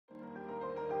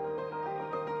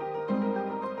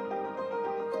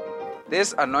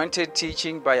This anointed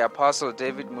teaching by Apostle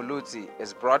David Muluzi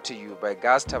is brought to you by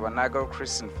God's Tabernacle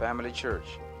Christian Family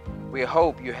Church. We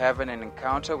hope you have an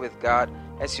encounter with God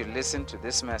as you listen to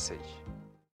this message.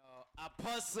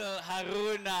 Apostle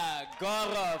Haruna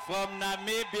Goro from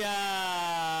Namibia.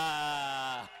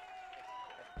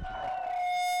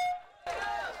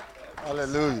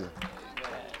 Hallelujah.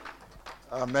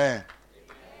 Amen.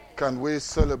 Can we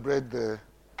celebrate the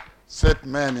set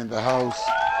men in the house?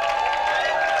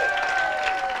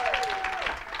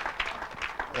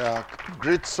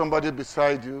 Greet somebody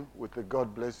beside you with a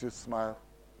God bless you smile.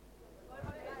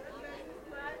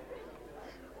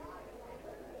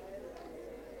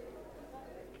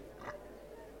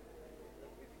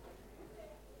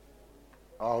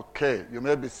 Okay, you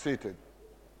may be seated.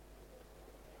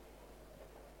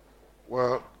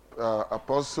 Well,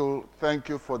 Apostle, thank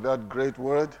you for that great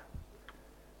word.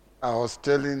 I was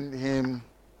telling him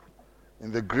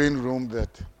in the green room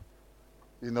that,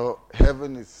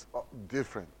 heaven is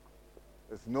different.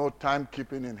 There's no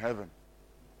timekeeping in heaven.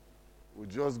 We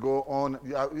just go on.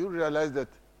 You realize that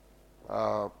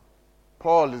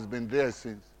Paul has been there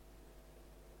since.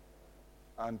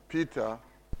 And Peter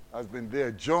has been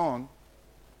there. John,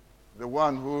 the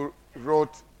one who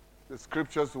wrote the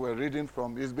scriptures we're reading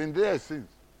from, he's been there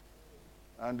since.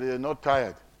 And they are not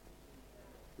tired.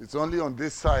 It's only on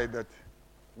this side that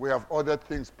we have other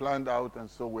things planned out, and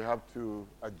so we have to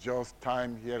adjust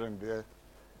time here and there.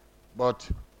 But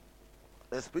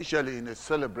especially in a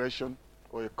celebration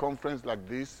or a conference like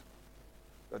this,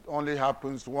 that only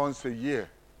happens once a year,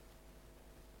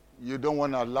 you don't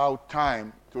want to allow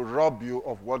time to rob you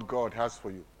of what God has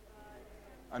for you.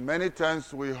 And many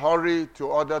times we hurry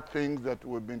to other things that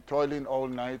we've been toiling all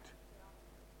night,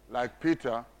 like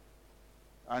Peter,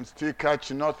 and still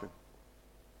catch nothing.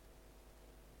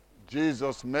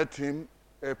 Jesus met him,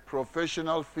 a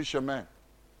professional fisherman.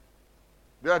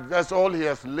 That's all he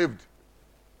has lived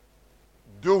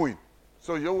doing.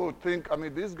 So you will think,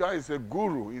 this guy is a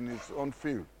guru in his own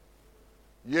field.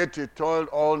 Yet he toiled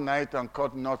all night and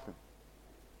caught nothing.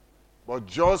 But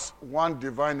just one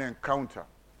divine encounter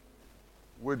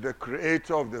with the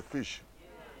creator of the fish.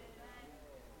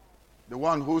 The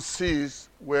one who sees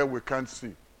where we can't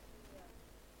see.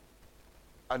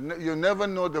 And you never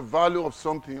know the value of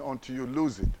something until you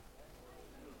lose it.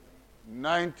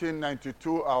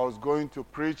 1992, I was going to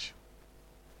preach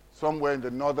somewhere in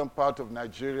the northern part of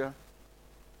Nigeria,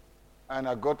 and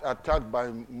I got attacked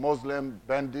by Muslim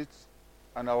bandits,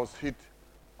 and I was hit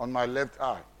on my left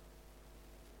eye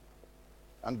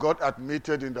and got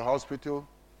admitted in the hospital.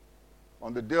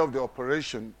 On the day of the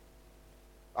operation,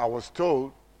 I was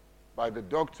told by the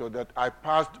doctor that I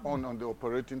passed on the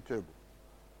operating table.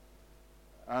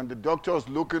 And the doctor was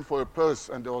looking for a pulse,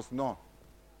 and there was none.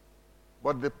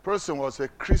 But the person was a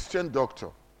Christian doctor.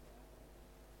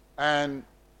 And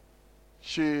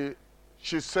she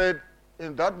said,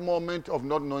 in that moment of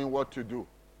not knowing what to do,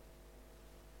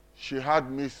 she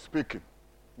had me speaking.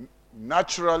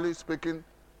 Naturally speaking,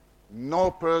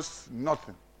 no pulse,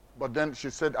 nothing. But then she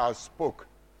said, I spoke.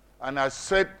 And I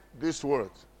said these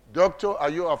words, "Doctor, are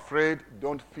you afraid?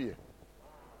 Don't fear.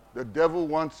 The devil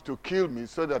wants to kill me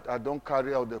so that I don't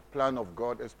carry out the plan of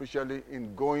God, especially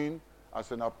in going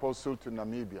as an apostle to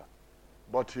Namibia.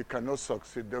 But he cannot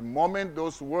succeed." The moment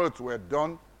those words were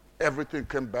done, everything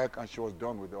came back and she was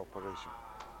done with the operation.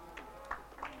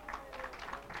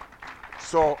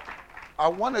 So I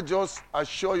want to just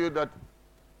assure you that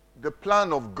the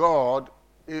plan of God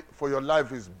for your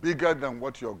life is bigger than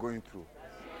what you're going through.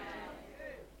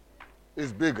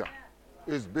 It's bigger.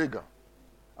 It's bigger.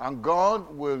 And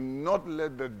God will not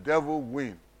let the devil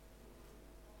win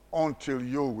until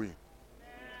you win.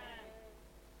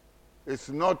 It's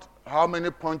not how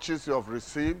many punches you have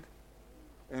received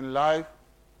in life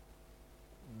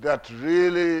that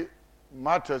really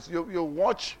matters. You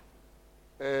watch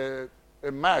a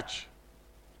match,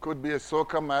 could be a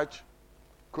soccer match,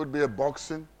 could be a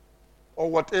boxing,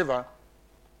 or whatever.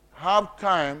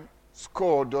 Half-time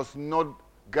score does not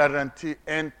guarantee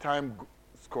end-time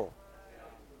score.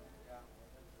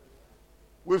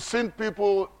 We've seen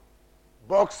people,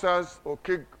 boxers or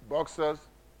kickboxers,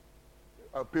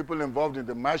 people involved in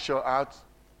the martial arts,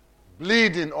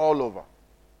 bleeding all over.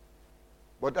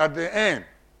 But at the end,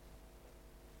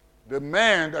 the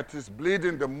man that is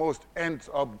bleeding the most ends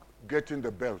up getting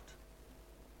the belt.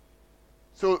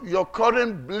 So your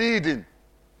current bleeding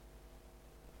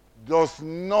does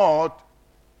not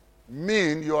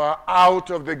mean you are out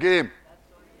of the game.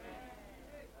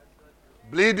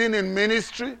 Bleeding in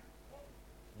ministry,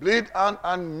 bleed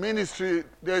and ministry,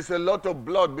 there's a lot of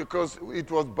blood because it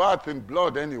was bathed in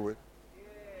blood anyway.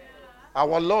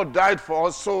 Our Lord died for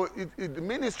us, so the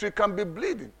ministry can be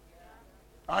bleeding.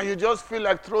 And you just feel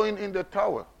like throwing in the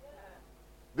towel.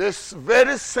 This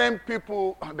very same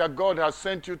people that God has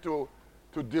sent you to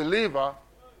deliver,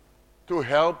 to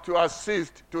help, to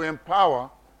assist, to empower,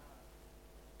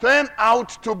 turn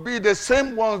out to be the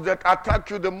same ones that attack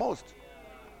you the most.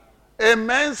 A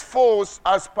man's foes,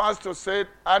 as Pastor said,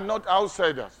 are not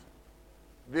outsiders.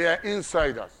 They are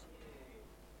insiders.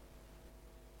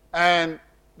 And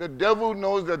the devil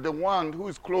knows that the one who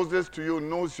is closest to you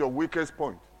knows your weakest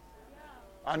point.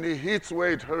 And he hits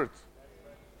where it hurts.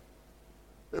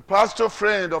 A pastor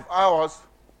friend of ours,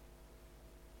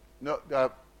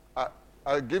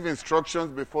 I give instructions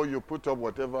before you put up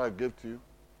whatever I give to you.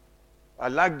 I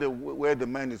like the where the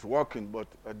man is walking, but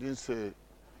I didn't say.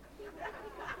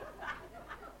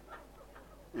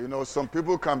 You know, some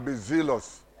people can be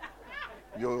zealous.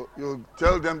 You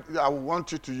tell them, I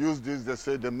want you to use this. They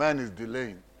say, the man is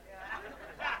delaying.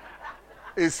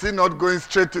 Is he not going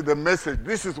straight to the message?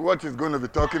 This is what he's going to be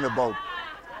talking about.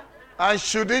 And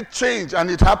should it change,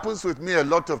 and it happens with me a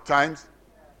lot of times,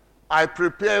 I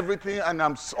prepare everything and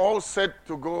I'm all set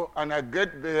to go, and I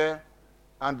get there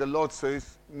and the Lord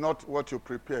says, not what you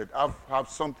prepared. I have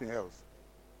something else.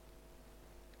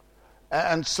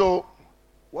 And so,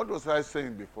 what was I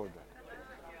saying before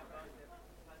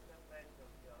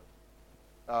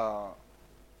that?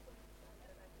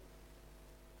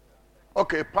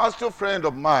 Okay, a pastor friend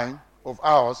of mine, of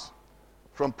ours,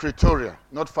 from Pretoria,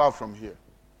 not far from here.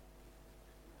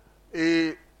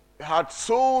 He had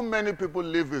so many people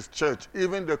leave his church,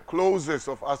 even the closest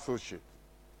of associates.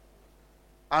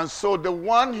 And so the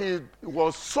one he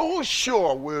was so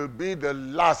sure will be the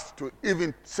last to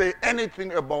even say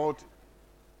anything about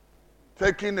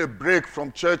taking a break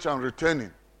from church and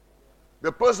returning.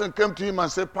 The person came to him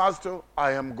and said, Pastor,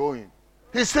 I am going.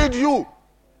 He said, you?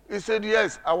 He said,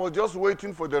 yes, I was just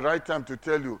waiting for the right time to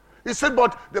tell you. He said,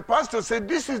 but the pastor said,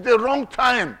 this is the wrong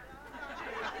time.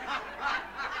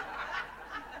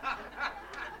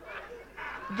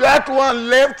 That one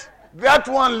left, that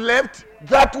one left,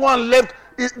 that one left.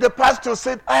 The pastor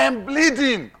said, I am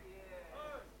bleeding.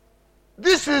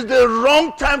 This is the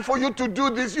wrong time for you to do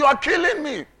this. You are killing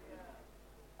me.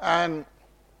 And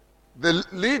the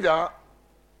leader,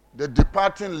 the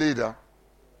departing leader,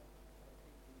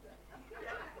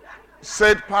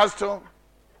 said, Pastor,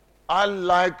 I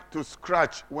like to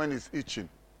scratch when it's itching.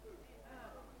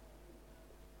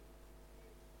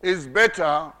 It's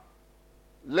better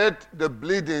let the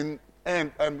bleeding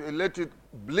end and let it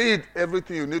bleed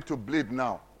everything you need to bleed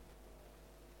now.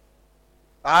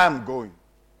 I am going.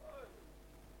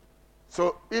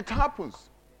 So it happens.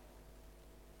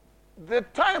 The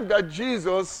time that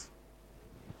Jesus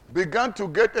began to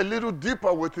get a little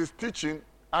deeper with his teaching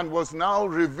and was now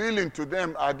revealing to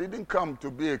them, I didn't come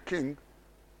to be a king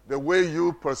the way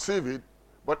you perceive it,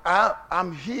 but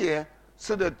I'm here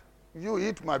so that you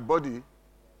eat my body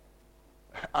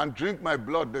and drink my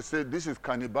blood. They say this is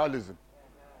cannibalism.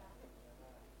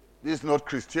 This is not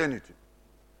Christianity.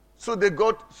 So they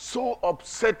got so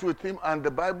upset with him, and the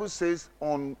Bible says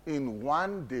in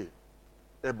one day,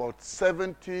 about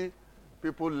 70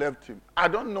 people left him. I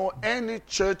don't know any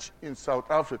church in South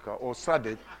Africa or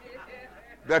SADC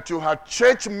that you had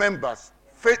church members,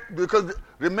 because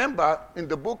remember in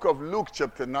the book of Luke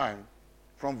chapter 9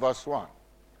 from verse 1,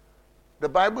 the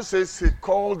Bible says he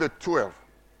called the 12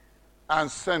 and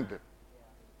sent them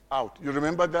out. You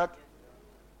remember that?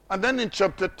 And then in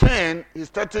chapter 10, he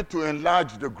started to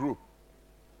enlarge the group.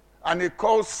 And he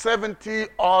called 70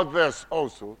 others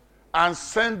also and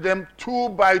sent them 2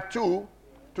 by 2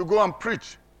 to go and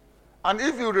preach. And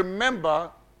if you remember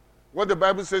what the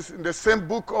Bible says in the same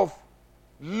book of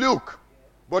Luke,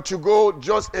 but you go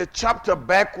just a chapter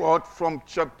backward from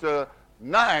chapter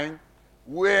 9,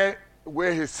 where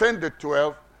he sent the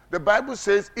 12, the Bible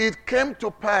says it came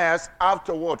to pass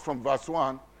afterward from verse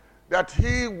 1 that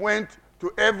he went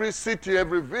to every city,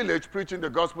 every village, preaching the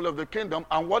gospel of the kingdom.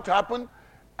 And what happened?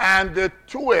 And the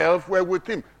 12 were with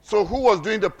him. So who was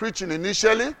doing the preaching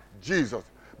initially? Jesus.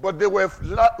 But they were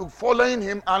following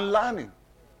him and learning.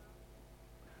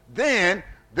 Then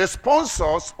the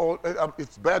sponsors, or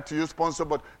it's bad to use sponsor,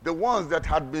 but the ones that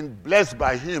had been blessed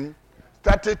by him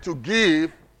started to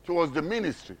give towards the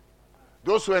ministry.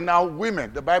 Those were now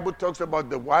women. The Bible talks about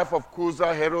the wife of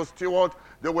Cusa, Herod's steward.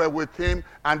 They were with him,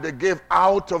 and they gave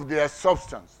out of their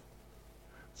substance.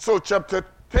 So chapter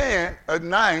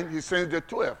 9, he sends the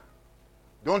 12.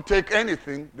 Don't take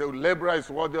anything. The laborer is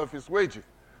worthy of his wages.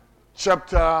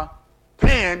 Chapter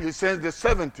 10, he sends the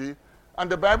 70. And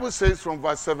the Bible says from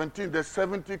verse 17, the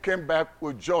 70 came back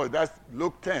with joy. That's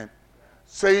Luke 10.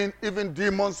 saying even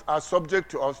demons are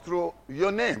subject to us through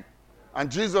your name. And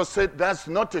Jesus said, that's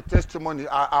not a testimony.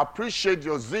 I appreciate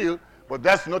your zeal, but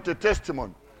that's not a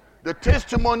testimony. The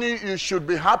testimony you should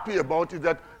be happy about is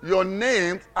that your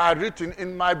names are written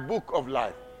in my book of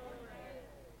life.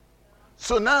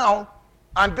 So now,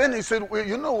 and then he said, well,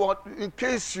 you know what, in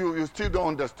case you still don't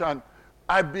understand,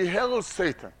 I beheld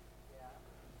Satan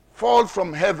fall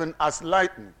from heaven as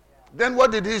lightning. Then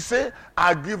what did he say?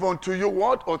 I give unto you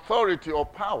what? Authority or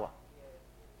power.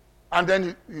 And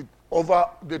then over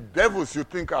the devils you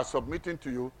think are submitting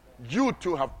to you, you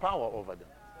too have power over them.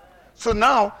 So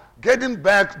now, getting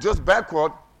back, just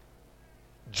backward,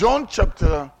 John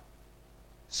chapter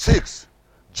 6,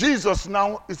 Jesus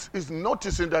now is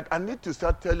noticing that I need to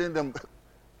start telling them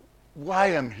why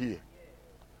I'm here.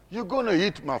 You're going to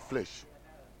eat my flesh.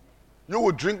 You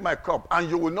will drink my cup, and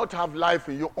you will not have life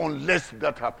in you unless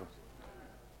that happens.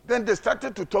 Then they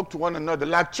started to talk to one another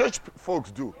like church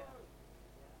folks do.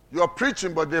 You are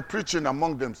preaching, but they're preaching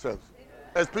among themselves.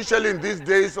 Especially in these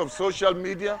days of social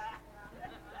media.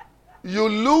 You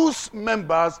lose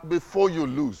members before you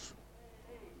lose.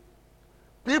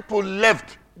 People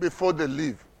left before they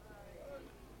leave.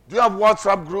 Do you have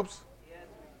WhatsApp groups?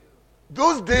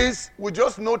 Those days, we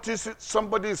just notice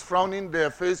somebody is frowning their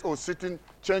face or sitting,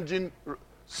 changing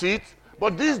seats.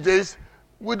 But these days,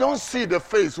 we don't see the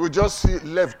face. We just see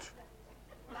left.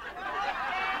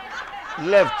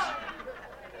 Left.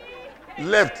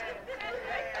 Left.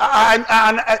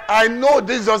 I know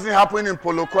this doesn't happen in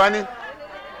Polokwane.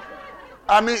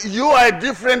 I mean, you are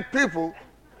different people.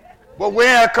 But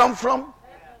where I come from,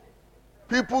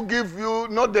 people give you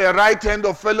not the right hand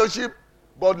of fellowship,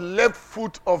 but left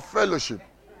foot of fellowship.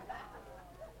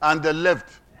 And the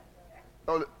left.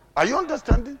 Are you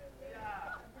understanding?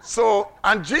 So,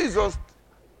 and Jesus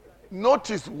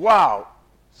noticed, wow,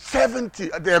 70,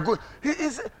 they are good. He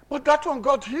is, but that one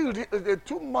got healed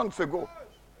 2 months ago.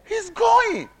 He's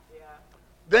going.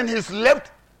 Then he's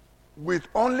left with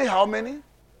only how many?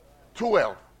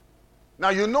 12. Now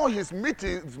you know his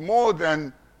meeting is more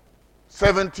than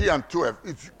 70 and 12.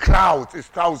 It's crowds, it's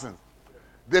thousands.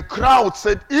 The crowd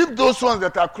said, if those ones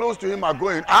that are close to him are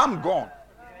going, I'm gone.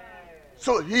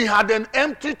 So he had an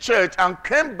empty church and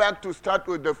came back to start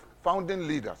with the founding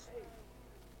leaders.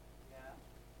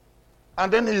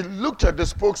 And then he looked at the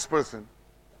spokesperson,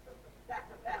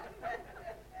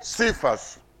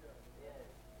 Cephas,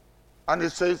 and he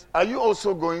says, are you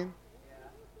also going?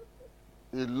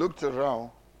 He looked around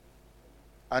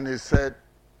and he said,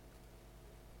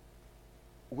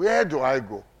 where do I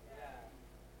go?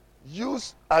 You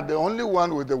are the only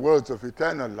one with the words of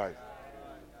eternal life.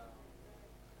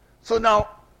 So now,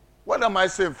 what am I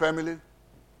saying, family?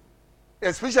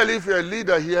 Especially if you're a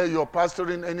leader here, you're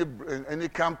pastoring any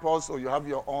campus, or you have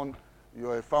your own,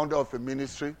 you're a founder of a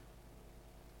ministry.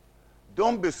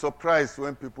 Don't be surprised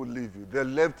when people leave you. They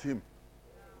left him.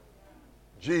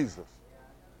 Jesus.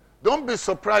 Don't be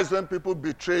surprised when people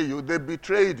betray you. They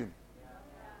betrayed him.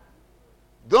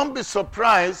 Don't be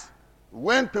surprised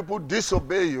when people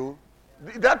disobey you.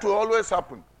 That will always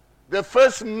happen. The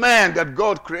first man that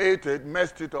God created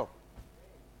messed it up.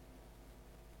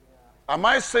 Am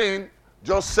I saying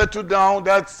just settle down,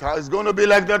 that's how it's going to be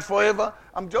like that forever?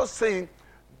 I'm just saying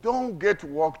don't get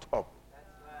worked up.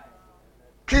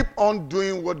 Keep on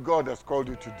doing what God has called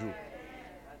you to do.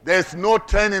 There's no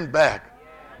turning back.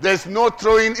 There's no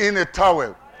throwing in a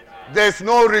towel. There's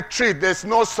no retreat. There's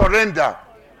no surrender.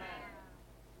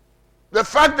 The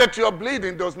fact that you're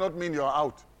bleeding does not mean you're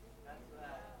out.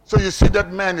 So you see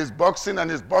that man is boxing and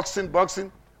is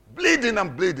boxing, bleeding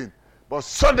and bleeding. But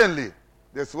suddenly,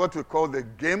 there's what we call the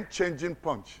game-changing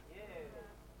punch.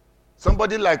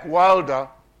 Somebody like Wilder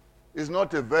is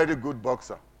not a very good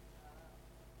boxer.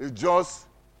 He's just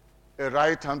a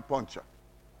right-hand puncher.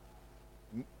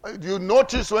 You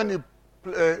notice when he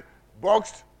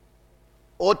boxed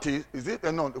Otis, is it?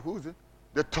 No, who is it?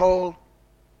 The tall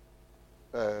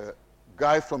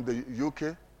guy from the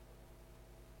UK.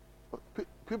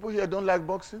 People here don't like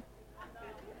boxing?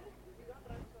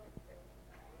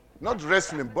 Not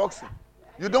wrestling, boxing.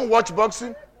 You don't watch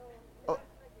boxing?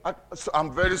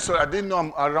 I'm very sorry. I didn't know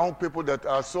I'm around people that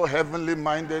are so heavenly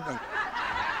minded. And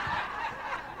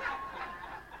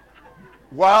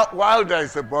Wilder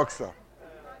is a boxer.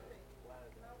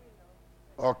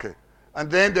 Okay. And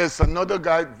then there's another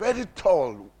guy, very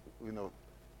tall,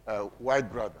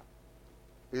 white brother.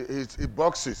 He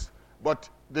boxes. But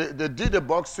they did a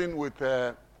boxing with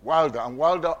Wilder. And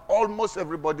Wilder, almost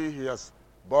everybody he has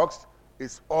boxed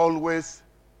is always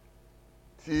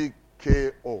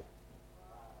TKO.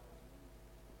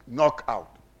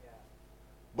 Knockout.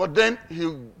 But then he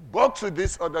boxed with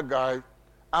this other guy,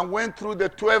 and went through the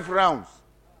 12 rounds.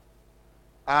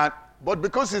 But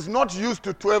because he's not used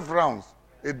to 12 rounds,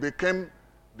 it became,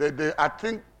 I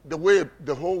think the way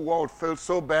the whole world felt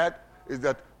so bad is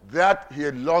that he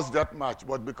had lost that match.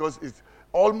 But because it's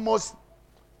almost,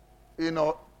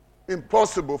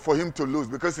 impossible for him to lose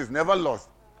because he's never lost.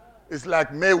 It's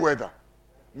like Mayweather.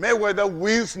 Mayweather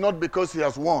wins not because he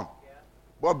has won,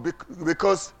 but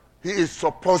because he is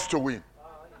supposed to win.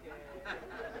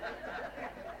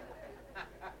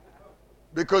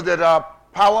 Because there are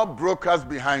power brokers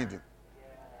behind him.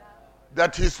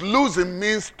 That his losing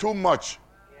means too much.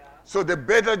 So they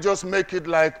better just make it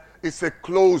like it's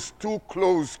too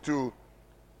close to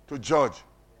judge.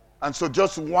 And so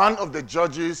just one of the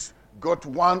judges got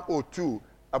 1 or 2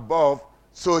 above,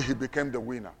 so he became the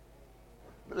winner.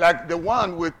 Like the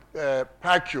one with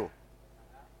Pacquiao.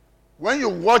 When you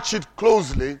watch it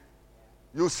closely,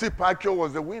 you see Pacquiao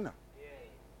was the winner.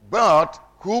 But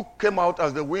who came out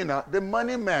as the winner? The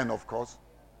money man, of course.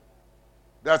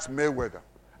 That's Mayweather.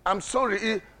 I'm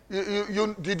sorry,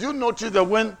 did you notice that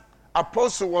when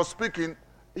Apostle was speaking,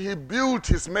 he built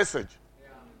his message?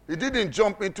 He didn't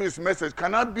jump into his message.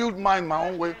 Can I build mine my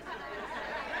own way?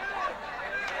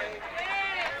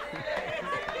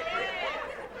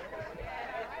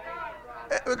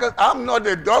 Because I'm not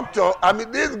a doctor. I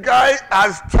mean, this guy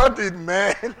has studied,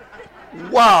 man.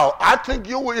 Wow, I think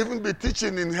you will even be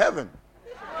teaching in heaven.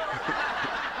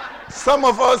 Some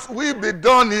of us, we'll be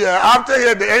done here. After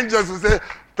here, the angels will say,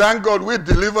 thank God we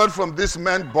delivered from this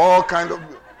man kind of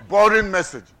boring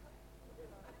message.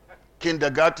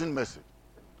 Kindergarten message.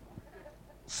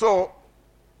 So,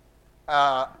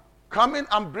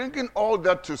 I'm bringing all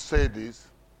that to say this,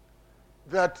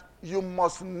 that you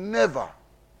must never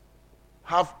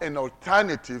have an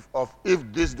alternative of if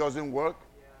this doesn't work,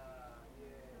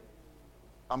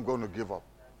 I'm going to give up.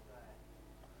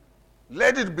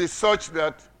 Let it be such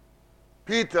that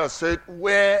Peter said,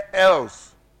 where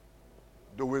else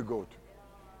do we go to?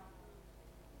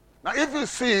 Now, if you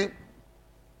see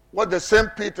what the same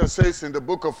Peter says in the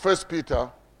book of 1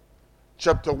 Peter,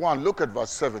 chapter 1, look at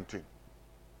verse 17.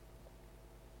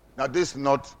 Now, this is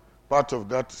not part of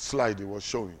that slide he was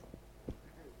showing.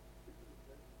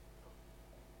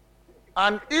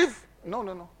 And if,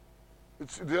 no.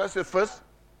 Did I say first?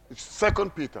 It's 2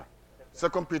 Peter. 2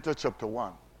 Peter chapter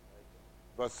 1,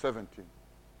 verse 17.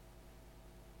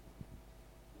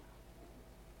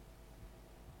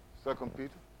 2 Peter.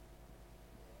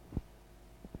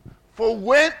 For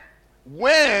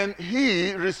when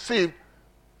he received,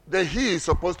 the he is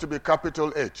supposed to be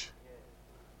capital H.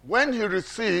 When he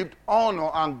received honor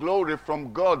and glory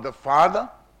from God the Father,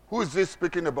 who is this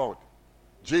speaking about?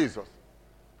 Jesus.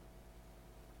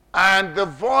 And the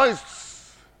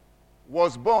voice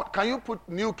was born. Can you put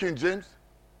New King James?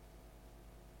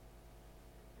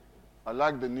 I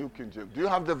like the New King James. Do you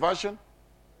have the version?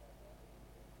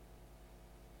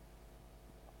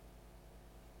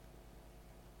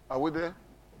 Are we there?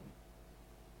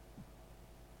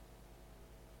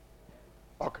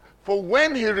 Okay. For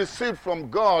when he received from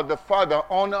God the Father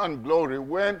honor and glory,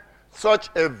 when such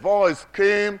a voice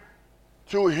came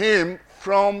to him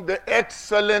from the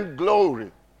excellent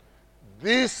glory,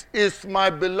 this is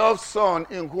my beloved Son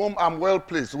in whom I'm well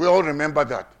pleased. We all remember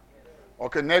that.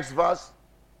 Okay, next verse.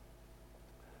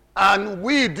 And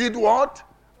we did what?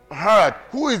 Heard.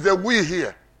 Who is the we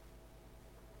here?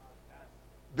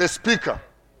 The speaker.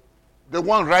 The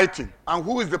one writing. And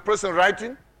who is the person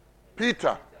writing?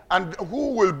 Peter. And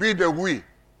who will be the we?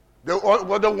 The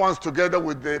other ones together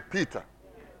with the Peter.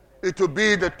 It will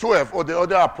be the 12 or the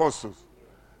other apostles.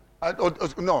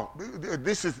 No,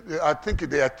 this is, I think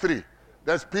there are 3.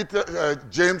 That's Peter,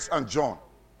 James, and John.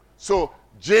 So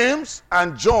James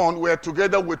and John were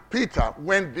together with Peter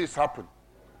when this happened.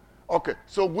 Okay,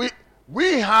 so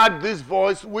we had this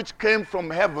voice which came from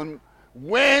heaven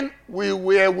when we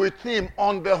were with him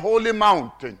on the holy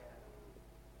mountain.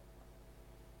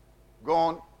 Go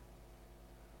on.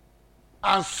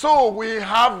 And so we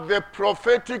have the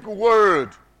prophetic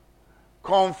word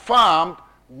confirmed,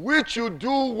 which you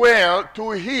do well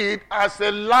to heed as a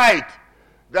light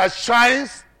that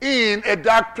shines in a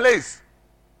dark place.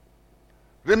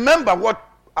 Remember what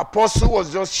Apostle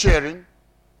was just sharing?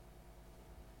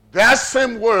 That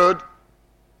same word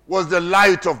was the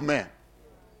light of men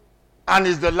and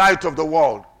is the light of the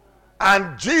world.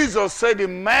 And Jesus said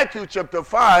in Matthew chapter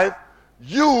 5,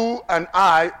 you and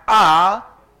I are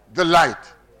the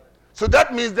light. So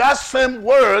that means that same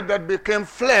word that became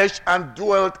flesh and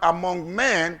dwelt among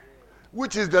men,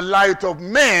 which is the light of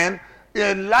men,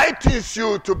 enlightens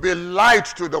you to be light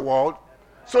to the world.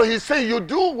 So he's saying you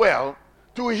do well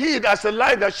to heed as a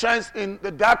light that shines in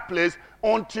the dark place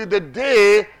until the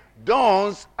day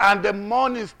dawns and the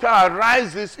morning star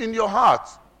rises in your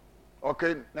hearts.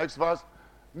 Okay, next verse.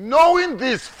 Knowing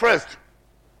this first,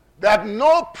 that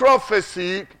no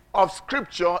prophecy of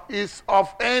Scripture is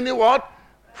of any what?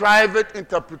 Private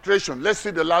interpretation. Let's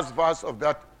see the last verse of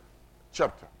that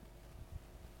chapter.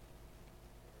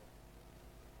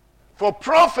 For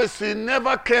prophecy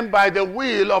never came by the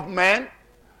will of man,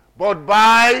 but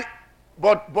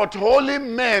holy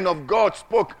men of God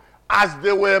spoke as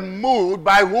they were moved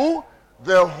by who?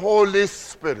 The Holy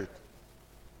Spirit.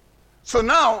 So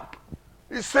now,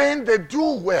 he's saying they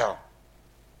do well.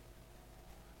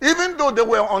 Even though they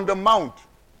were on the mount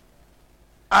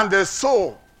and they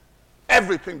saw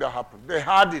everything that happened. They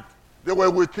had it. They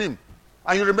were with him.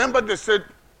 And you remember they said,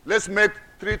 let's make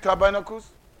 3 tabernacles?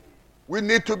 We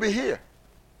need to be here.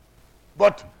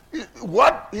 But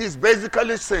what he's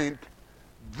basically saying,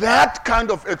 that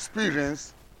kind of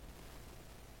experience,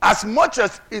 as much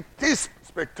as it is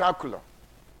spectacular,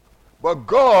 but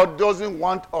God doesn't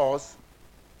want us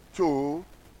to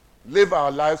live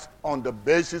our lives on the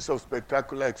basis of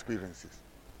spectacular experiences.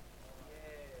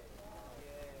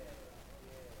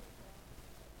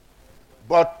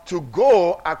 But to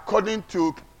go according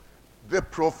to the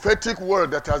prophetic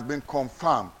word that has been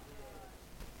confirmed,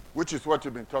 which is what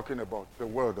you've been talking about, the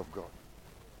word of God.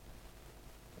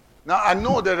 Now, I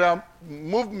know there are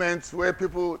movements where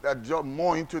people that jump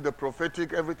more into the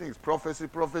prophetic, everything is prophecy,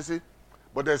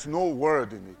 but there's no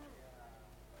word in it.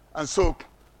 And so,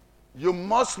 you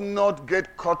must not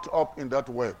get caught up in that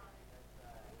web.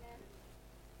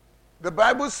 The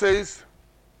Bible says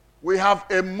we have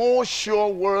a more sure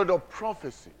word of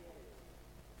prophecy.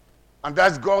 And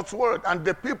that's God's word. And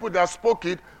the people that spoke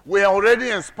it were already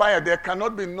inspired. There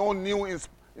cannot be no new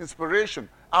inspiration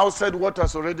outside what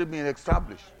has already been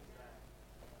established.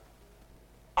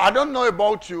 I don't know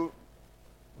about you,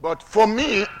 but for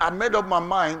me, I made up my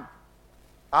mind.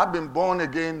 I've been born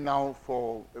again now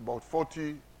for about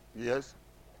 40 years.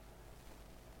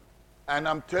 And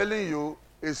I'm telling you,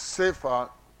 it's safer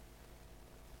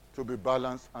to be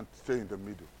balanced and stay in the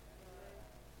middle.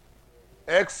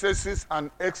 Excesses and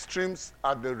extremes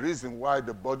are the reason why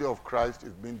the body of Christ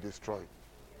is being destroyed.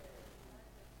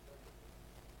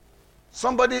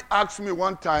 Somebody asked me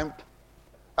one time,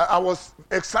 I was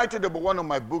excited about one of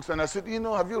my books, and I said,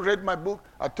 have you read my book?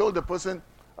 I told the person,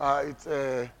 it's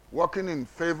Walking in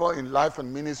Favor in Life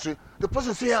and Ministry. The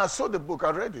person said, yeah, I saw the book, I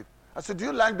read it. I said, do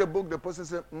you like the book? The person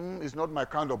said, it's not my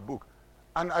kind of book.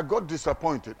 And I got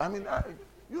disappointed. I mean,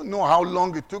 you know how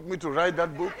long it took me to write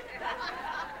that book?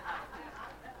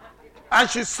 And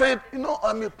she said,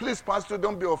 please, Pastor,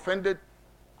 don't be offended.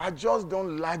 I just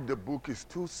don't like the book. It's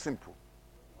too simple.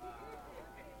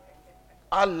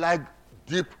 I like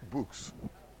deep books.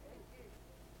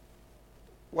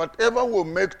 Whatever will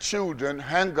make children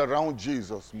hang around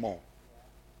Jesus more,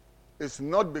 it's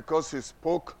not because he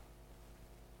spoke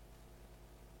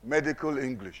medical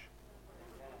English.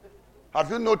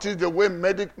 Have you noticed the way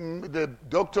the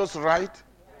doctors write?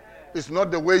 It's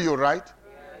not the way you write.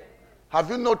 Have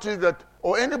you noticed that,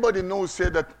 or anybody knows, say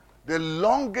that the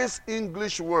longest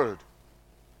English word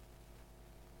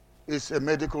is a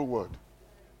medical word?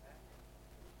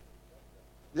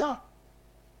 Yeah.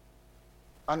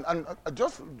 And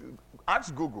just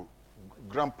ask Google.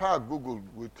 Grandpa Google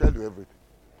will tell you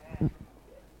everything.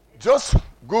 Just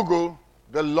Google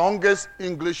the longest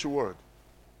English word.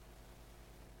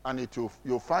 And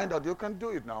you'll find out, you can do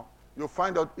it now. You'll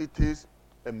find out it is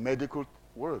a medical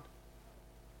word.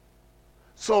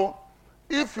 So,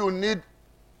 if you need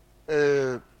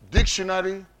a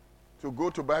dictionary to go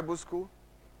to Bible school,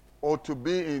 or to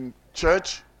be in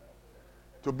church,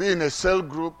 to be in a cell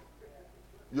group,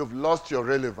 you've lost your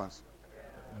relevance.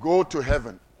 Go to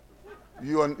heaven.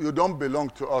 You don't belong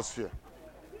to us here.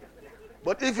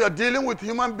 But if you're dealing with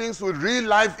human beings with real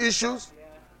life issues,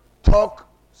 talk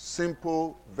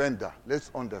simple Venda.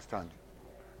 Let's understand you.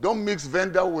 Don't mix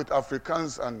Venda with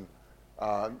Africans and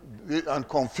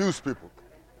confuse people.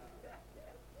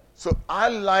 So I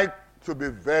like to be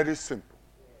very simple.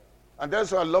 And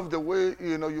that's why I love the way,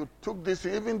 you took this,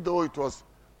 even though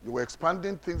you were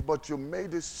expanding things, but you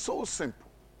made it so simple.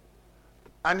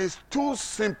 And it's too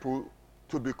simple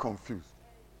to be confused.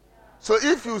 So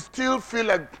if you still feel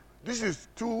like this is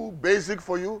too basic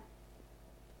for you,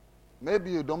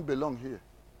 maybe you don't belong here.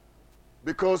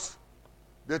 Because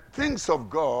the things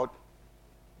of God,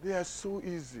 they are so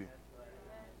easy.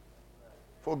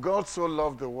 For God so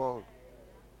loved the world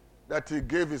that he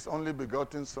gave his only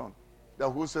begotten Son, that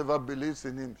whosoever believes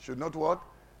in him should not what?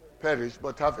 Perish,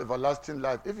 but have everlasting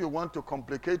life. If you want to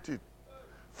complicate it,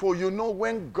 for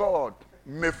when God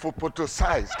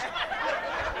mephopotasized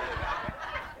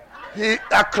he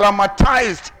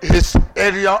acclimatized his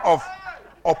area of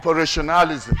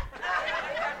operationalism.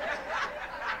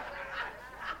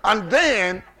 And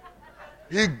then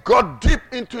he got deep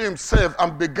into himself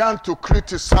and began to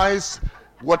criticize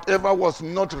whatever was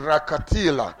not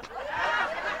Rakatila.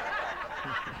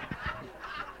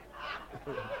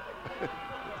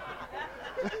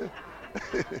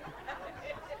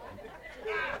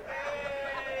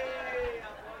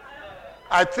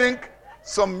 I think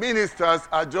some ministers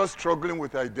are just struggling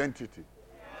with identity.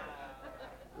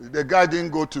 The guy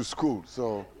didn't go to school,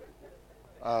 so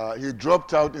he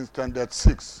dropped out in standard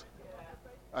 6.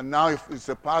 And now he's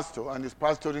a pastor, and he's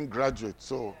pastoring graduates,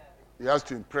 so he has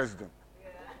to impress them.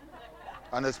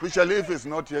 And especially if he's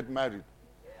not yet married.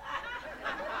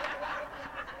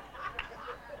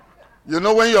 You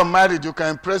know, when you're married, you can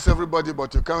impress everybody,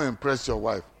 but you can't impress your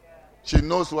wife. She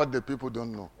knows what the people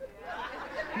don't know.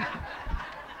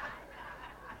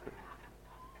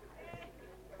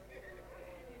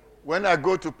 When I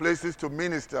go to places to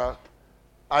minister,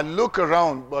 I look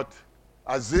around, but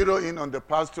I zero in on the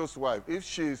pastor's wife. If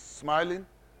she's smiling,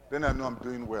 then I know I'm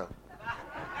doing well.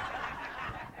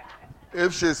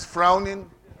 If she's frowning,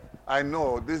 I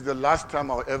know this is the last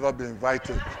time I'll ever be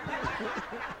invited.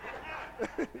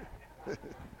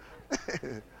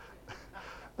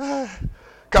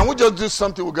 Can we just do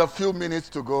something? We've got a few minutes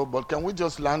to go, but can we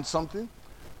just learn something?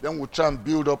 Then we'll try and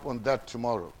build up on that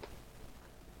tomorrow.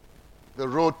 The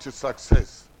road to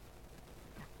success.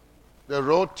 The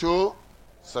road to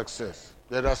success.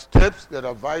 There are steps, there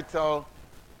are vital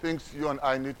things you and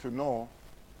I need to know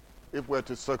if we're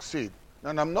to succeed.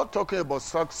 And I'm not talking about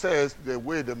success the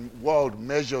way the world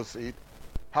measures it.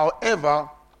 However,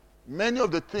 many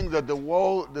of the things that the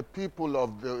world, the people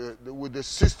of with the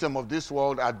system of this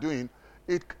world are doing,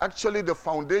 it actually the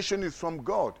foundation is from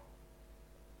God.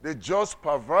 They're just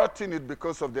perverting it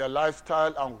because of their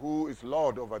lifestyle and who is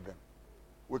Lord over them.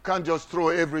 We can't just throw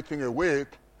everything away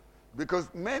because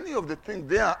many of the things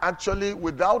they are actually,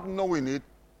 without knowing it,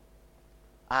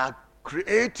 are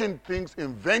creating things,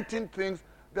 inventing things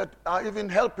that are even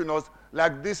helping us,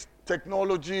 like this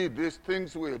technology, these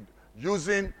things we're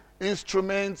using,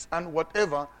 instruments and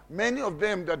whatever. Many of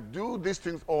them that do these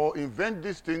things or invent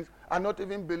these things are not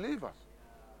even believers.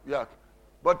 Yeah,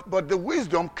 but the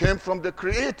wisdom came from the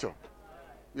Creator.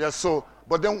 Yeah, so,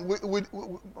 but then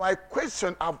my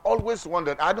question, I've always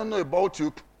wondered, I don't know about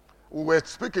you, we were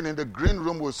speaking in the green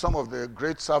room with some of the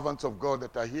great servants of God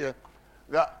that are here,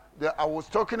 that I was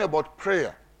talking about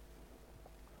prayer,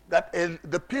 that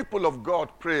the people of God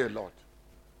pray a lot.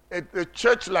 A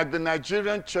church like the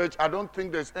Nigerian church, I don't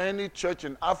think there's any church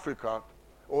in Africa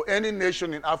or any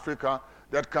nation in Africa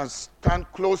that can stand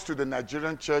close to the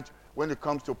Nigerian church when it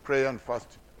comes to prayer and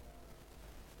fasting.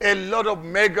 A lot of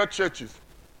mega churches.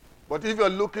 But if you're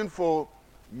looking for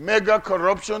mega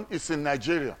corruption, it's in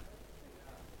Nigeria.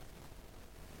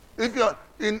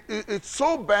 It's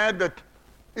so bad that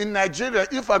in Nigeria,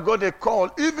 if I got a call,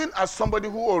 even as somebody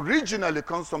who originally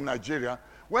comes from Nigeria,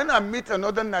 when I meet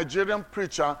another Nigerian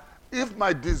preacher, if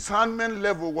my discernment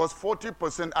level was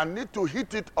 40%, I need to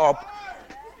hit it up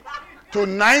to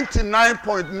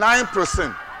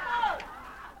 99.9%.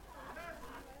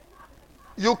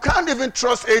 You can't even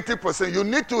trust 80%. You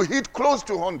need to hit close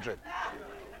to 100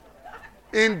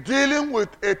 in dealing with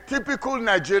a typical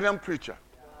Nigerian preacher.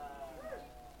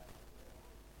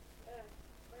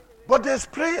 But there's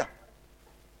prayer.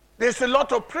 There's a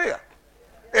lot of prayer.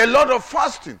 A lot of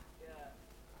fasting.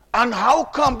 And how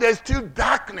come there's still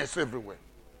darkness everywhere?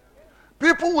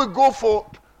 People will go for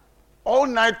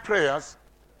all-night prayers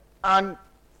and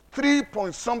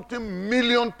 3-point-something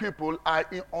million people are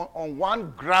on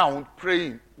one ground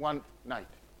praying one night.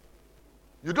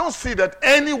 You don't see that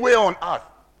anywhere on earth.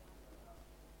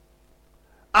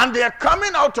 And they are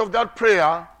coming out of that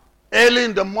prayer early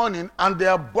in the morning and they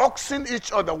are boxing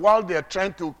each other while they are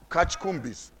trying to catch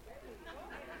kumbis.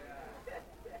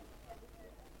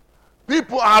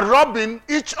 People are robbing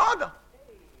each other.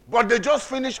 But they just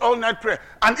finished all-night prayer.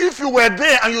 And if you were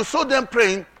there and you saw them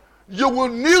praying, you will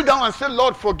kneel down and say,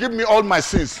 Lord, forgive me all my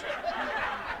sins.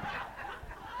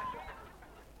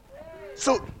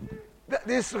 So,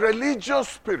 this religious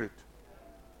spirit.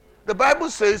 The Bible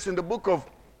says in the book of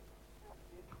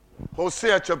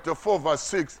Hosea chapter 4 verse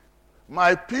 6,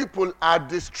 my people are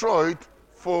destroyed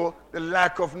for the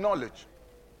lack of knowledge.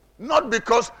 Not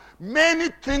because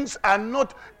many things are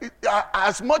not,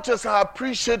 as much as I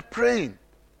appreciate praying.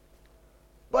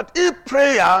 But if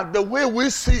prayer, the way we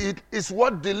see it, is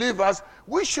what delivers,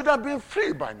 we should have been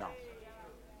free by now.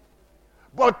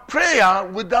 But prayer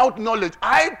without knowledge,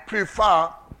 I prefer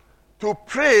to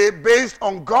pray based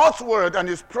on God's word and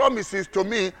his promises to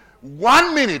me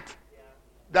 1 minute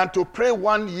than to pray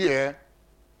 1 year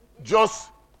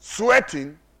just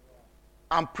sweating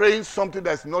and praying something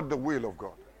that's not the will of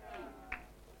God.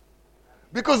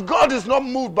 Because God is not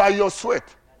moved by your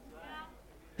sweat.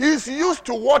 He's used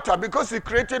to water because he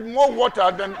created more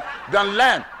water than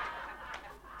land.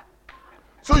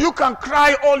 So you can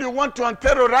cry all you want to and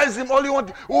terrorize him all you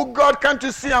want. Oh God, can't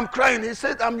you see I'm crying? He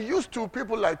said, I'm used to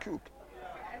people like you.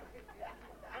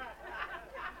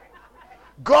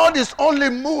 God is only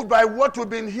moved by what we've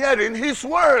been hearing, his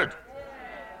word.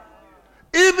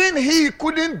 Even he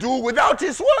couldn't do without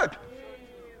his word.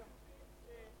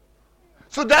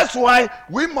 So that's why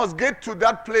we must get to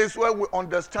that place where we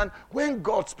understand when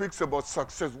God speaks about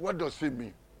success, what does he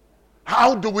mean?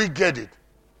 How do we get it?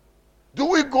 Do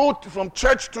we go from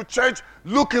church to church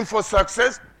looking for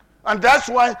success? And that's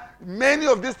why many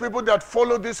of these people that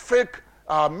follow these fake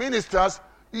ministers,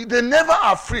 they never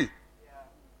are free.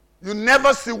 You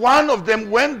never see one of them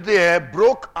went there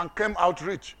broke and came out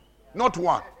rich. Not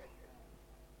one.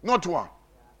 Not one.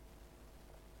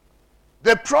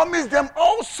 They promise them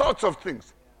all sorts of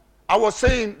things. I was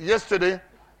saying yesterday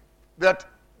that,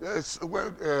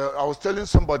 I was telling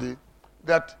somebody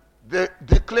that they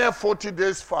declare 40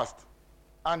 days fast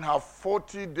and have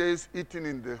 40 days eating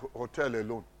in the hotel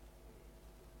alone.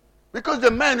 Because the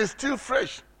man is still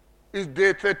fresh. It's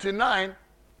day 39,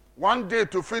 1 day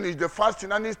to finish the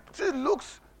fasting, and it still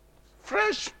looks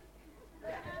fresh.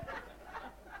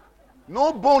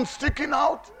 No bone sticking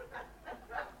out.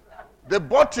 The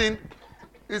button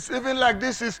is even like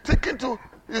this, it's sticking to,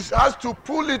 it has to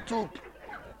pull it to.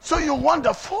 So you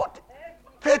wonder,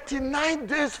 39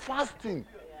 days fasting.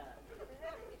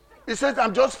 He says,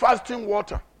 I'm just fasting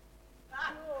water.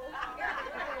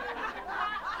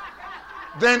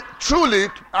 Then truly,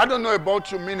 I don't know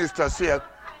about you ministers here,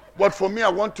 but for me I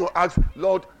want to ask,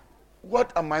 Lord,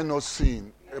 what am I not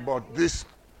seeing about this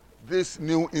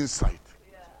new insight?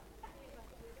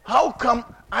 How come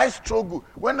I struggle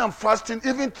when I'm fasting,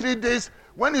 even 3 days,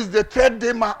 when it's the third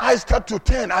day, my eyes start to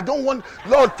turn. I don't want,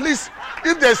 Lord, please,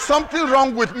 if there's something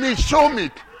wrong with me, show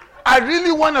me. I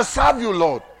really want to serve you,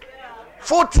 Lord.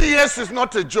 40 years is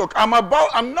not a joke. I'm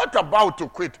not about to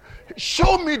quit.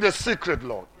 Show me the secret,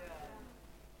 Lord.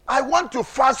 I want to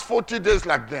fast 40 days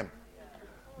like them.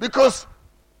 Because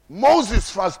Moses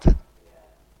fasted.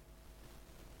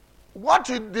 What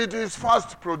did his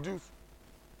fast produce?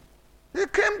 He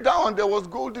came down and there was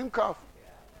golden calf.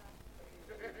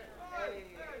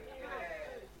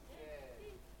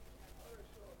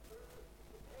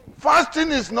 Fasting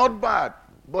is not bad,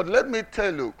 but let me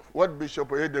tell you what Bishop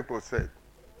Oyedepo said.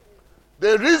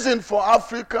 The reason for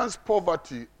Africans'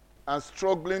 poverty and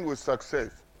struggling with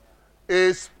success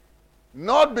is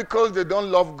not because they don't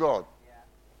love God,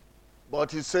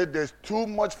 but he said there's too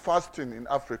much fasting in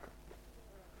Africa.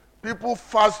 People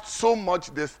fast so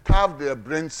much they starve their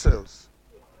brain cells.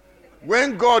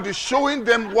 When God is showing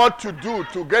them what to do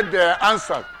to get their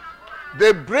answers,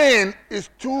 the brain is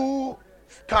too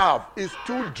starved, is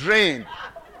too drained,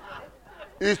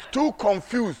 is too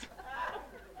confused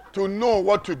to know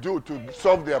what to do to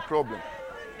solve their problem.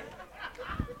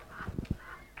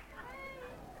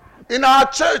 In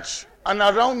our church and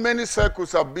around many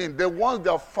circles I've been, the ones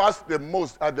that fast the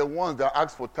most are the ones that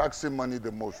ask for taxi money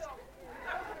the most.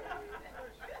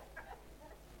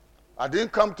 I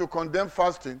didn't come to condemn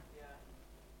fasting,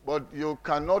 but you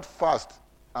cannot fast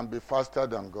and be faster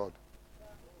than God.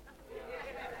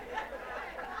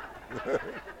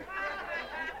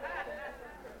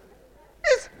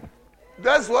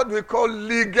 That's what we call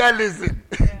legalism.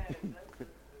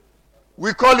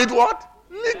 We call it what?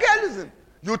 Legalism.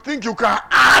 You think you can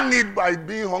earn it by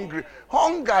being hungry.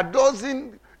 Hunger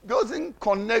doesn't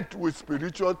connect with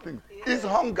spiritual things. It's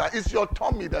hunger. It's your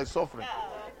tummy that's suffering.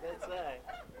 That's right.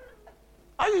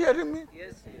 Are you hearing me?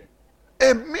 Yes,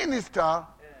 sir. A minister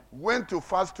went to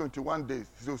fast 21 days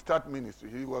to start ministry.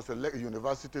 He was a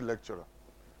university lecturer.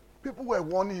 People were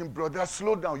warning him, brother,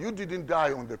 slow down. You didn't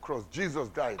die on the cross. Jesus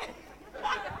died.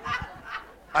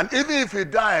 And even if he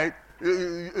died,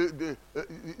 you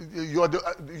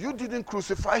didn't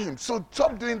crucify him. So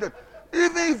stop doing that.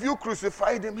 Even if you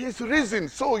crucified him, he's risen.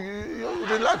 So you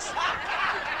relax.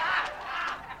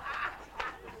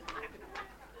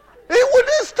 He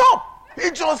wouldn't stop. He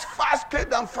just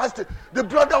fasted and fasted. The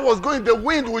brother was going, the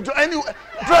wind would do anyway.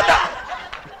 Brother,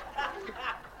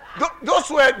 those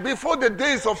were before the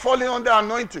days of falling under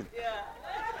anointing.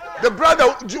 The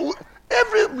brother,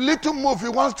 every little move he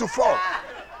wants to fall.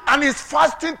 And he's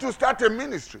fasting to start a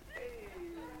ministry.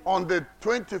 On the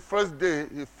 21st day,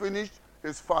 he finished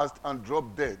his fast and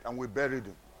dropped dead, and we buried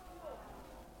him.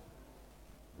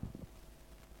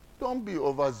 Don't be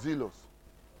overzealous.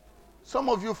 Some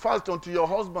of you fast until your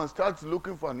husband starts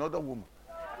looking for another woman.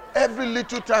 Every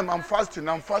little time, I'm fasting.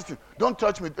 Don't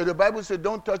touch me. The Bible says,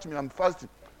 don't touch me, I'm fasting.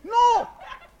 No.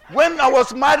 When I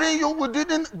was marrying you, we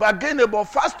didn't bargain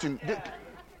about fasting.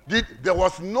 There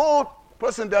was no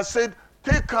person that said,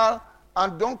 take her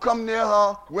and don't come near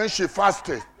her when she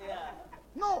fasted.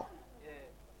 No.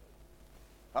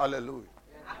 Hallelujah.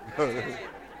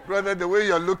 Brother, the way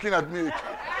you're looking at me.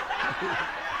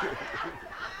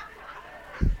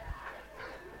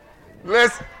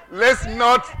 Let's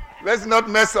not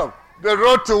mess up. The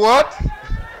road to what?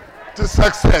 To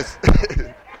success.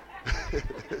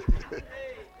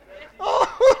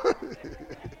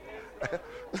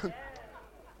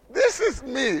 This is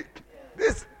me.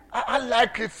 I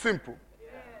like it simple.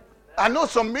 I know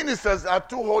some ministers are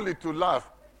too holy to laugh.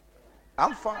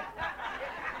 I'm fine.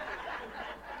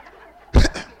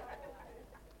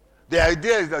 The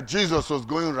idea is that Jesus was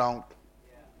going around.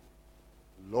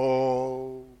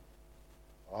 Lord,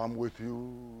 I'm with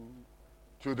you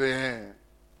to the end.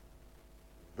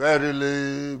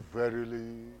 Verily,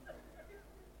 verily,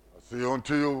 I say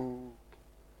unto you.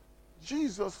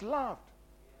 Jesus laughed.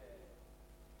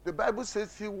 The Bible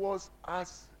says he was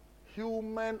as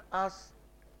human as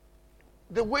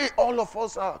the way all of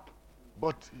us are.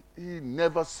 But he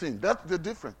never sinned. That's the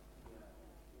difference.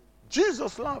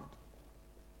 Jesus laughed.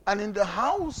 And in the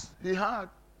house he had,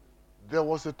 there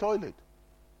was a toilet.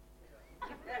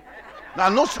 Now,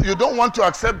 no, you don't want to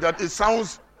accept that. It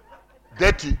sounds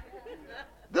dirty.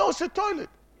 There was a toilet.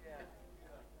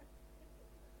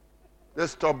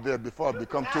 Let's stop there before I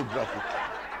become too graphic.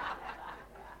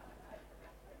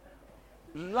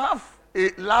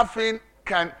 Laughing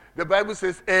can, the Bible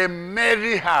says, a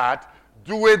merry heart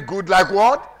doeth good like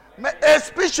what?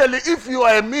 Especially if you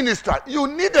are a minister, you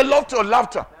need a lot of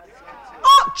laughter.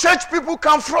 Church people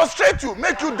can frustrate you,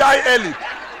 make you die early.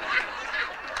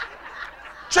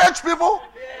 Church people,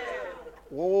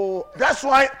 that's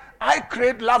why I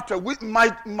create laughter. With my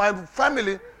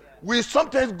family, we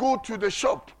sometimes go to the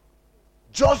shop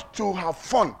just to have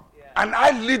fun, and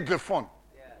I lead the fun.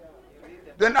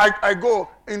 Then I go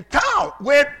in town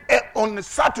where on the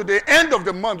Saturday, end of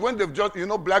the month, when they've just,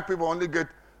 black people only get,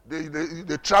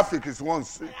 the traffic is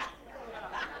once.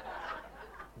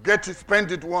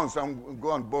 Spend it once and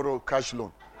go and borrow cash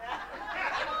loan.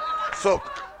 So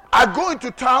I go into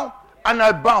town and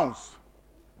I bounce.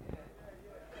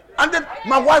 And then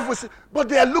my wife will say, but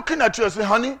they are looking at you. I say,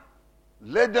 honey,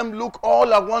 let them look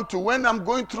all I want to. When I'm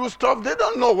going through stuff, they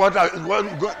don't know what I'm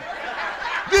going.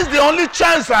 This is the only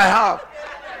chance I have.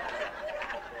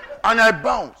 And I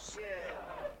bounce.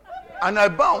 And I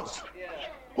bounce.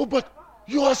 Oh, but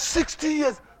you are 60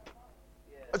 years.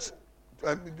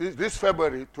 This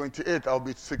February 28th, I'll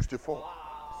be 64.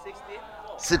 60?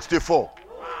 64.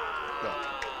 Yeah.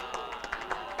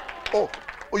 Oh,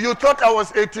 you thought I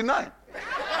was 89?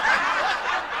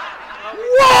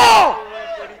 Wow!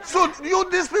 So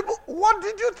these people, what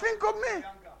did you think of me?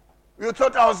 You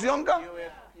thought I was younger?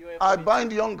 I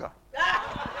bind younger.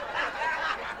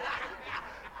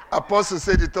 Apostle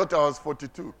said he thought I was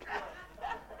 42.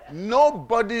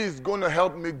 Nobody is going to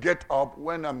help me get up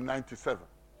when I'm 97.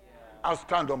 I'll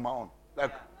stand on my own,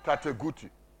 like Tate Guti.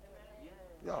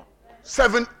 Yeah.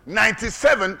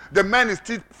 97, the man is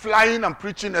still flying and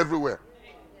preaching everywhere.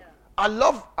 I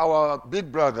love our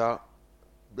big brother,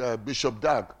 Bishop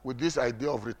Dag, with this idea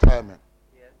of retirement.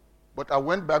 But I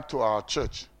went back to our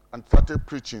church and started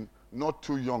preaching, not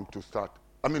too young to start.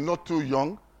 I mean, not too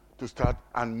young to start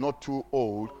and not too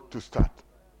old to start.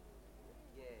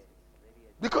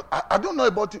 Because I don't know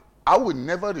about it. I will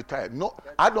never retire. No,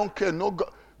 I don't care. No.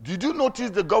 Did you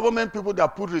notice the government people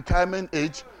that put retirement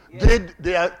age?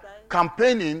 They are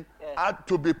campaigning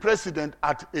to be president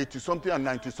at 80-something and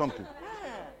 90-something.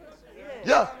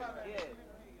 Yeah.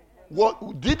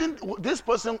 Didn't this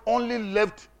person only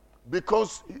left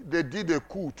because they did a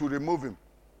coup to remove him?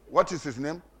 What is his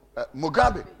name?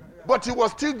 Mugabe. But he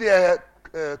was still their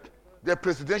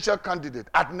presidential candidate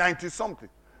at 90-something.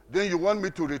 Then you want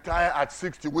me to retire at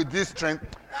 60 with this strength?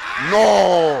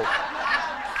 No.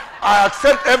 I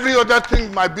accept every other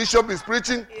thing my bishop is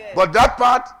preaching, but that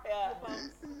part,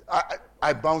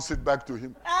 I bounce it back to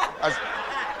him.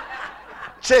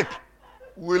 Check.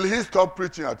 Will he stop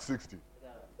preaching at 60?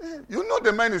 You know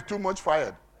the man is too much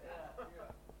fired.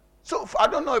 So I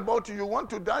don't know about you. You want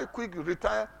to die quick,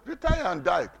 retire and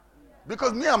die.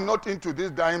 Because me, I'm not into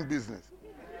this dying business.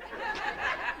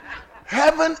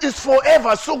 Heaven is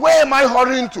forever, so where am I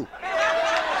hurrying to?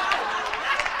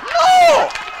 No!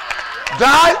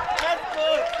 Die?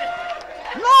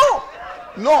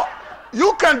 No.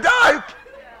 You can die.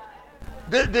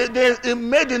 They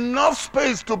made enough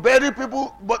space to bury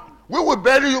people, but We will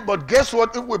bury you, but guess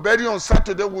what? If we bury you on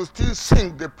Saturday, we'll still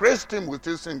sing. The praise team will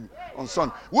still sing on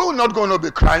Sunday. We're not going to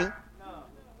be crying.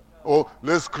 Oh,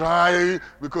 let's cry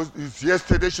because it's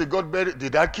yesterday she got buried.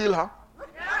 Did I kill her?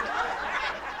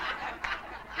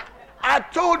 I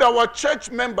told our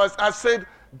church members, I said,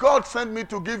 God sent me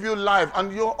to give you life.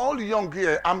 And you're all young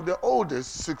here. I'm the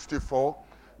oldest, 64.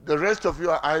 The rest of you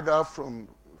are either from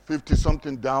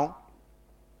 50-something down.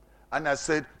 And I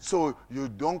said, so you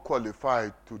don't qualify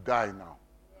to die now.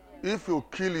 If you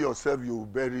kill yourself, you will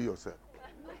bury yourself.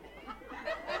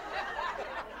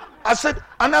 I said,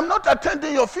 and I'm not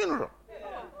attending your funeral.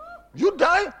 You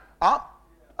die? I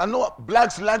know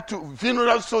blacks like to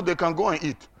funerals so they can go and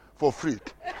eat for free.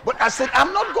 But I said,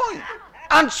 I'm not going.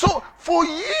 And so for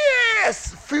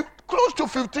years, close to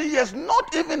 15 years,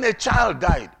 not even a child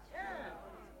died.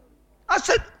 I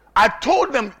said, I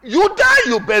told them, you die,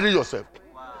 you bury yourself.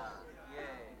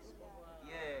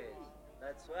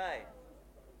 Right.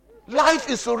 Life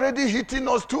is already hitting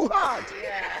us too hard.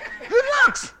 Yeah.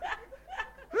 Relax.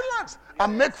 Relax. I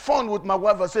make fun with my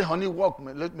wife. I say, honey, walk,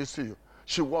 man. Let me see you.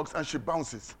 She walks and she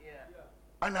bounces. Yeah.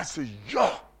 And I say,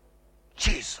 yo,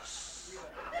 Jesus.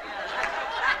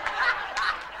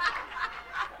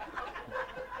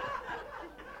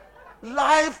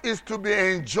 Life is to be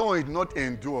enjoyed, not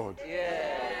endured. Yeah.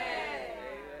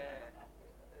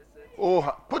 Oh,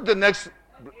 put the next.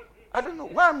 I don't know.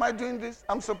 Why am I doing this?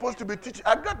 I'm supposed to be teaching.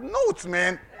 I got notes,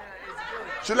 man.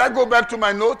 Should I go back to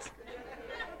my notes?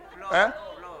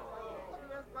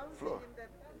 Floor.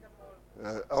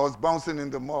 I was bouncing in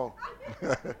the mall.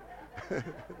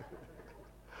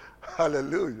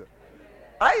 Hallelujah.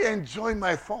 I enjoy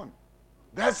my fun.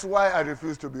 That's why I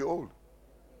refuse to be old.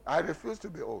 I refuse to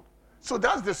be old. So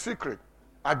that's the secret.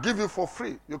 I give you for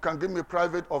free. You can give me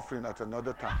private offering at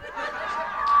another time.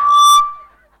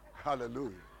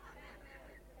 Hallelujah.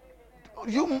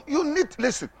 You need,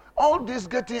 listen, all this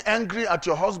getting angry at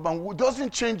your husband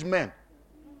doesn't change men.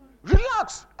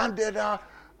 Relax. And there are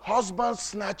husband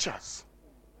snatchers.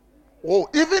 Oh,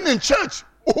 even in church.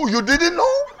 Oh, you didn't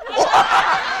know?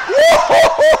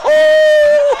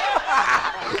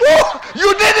 Oh,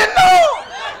 you didn't know?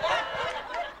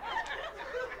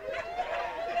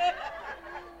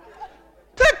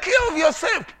 Take care of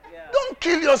yourself. Yeah. Don't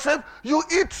kill yourself. You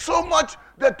eat so much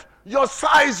that your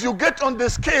size, you get on the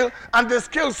scale, and the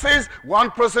scale says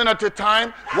 1% at a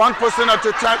time, 1% at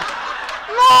a time.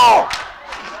 No!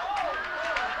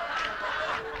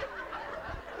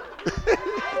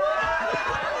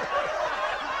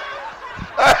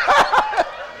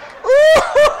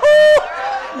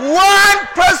 One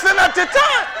person at a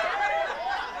time.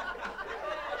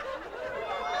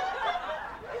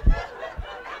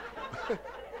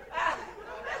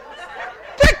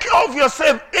 Take care of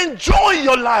yourself. Enjoy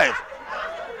your life.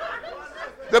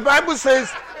 The Bible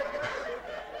says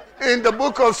in the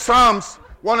book of Psalms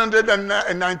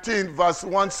 119 verse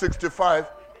 165,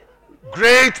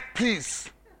 great peace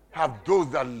have those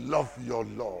that love your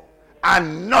law,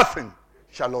 and nothing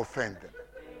shall offend them.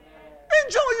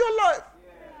 Enjoy your life.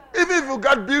 Even if you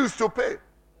got bills to pay,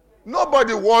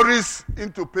 nobody worries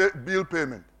into bill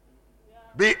payment.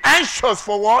 Be anxious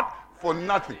for what? For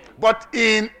nothing. But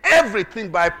in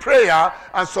everything by prayer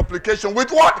and supplication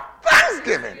with what?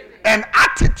 Thanksgiving. An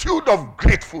attitude of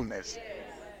gratefulness.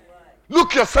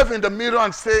 Look yourself in the mirror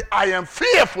and say, I am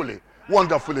fearfully,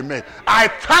 wonderfully made. I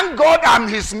thank God I'm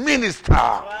his minister.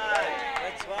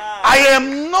 That's right. I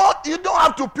am not, you don't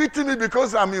have to pity me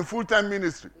because I'm in full-time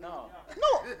ministry. No.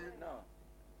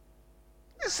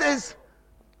 He says,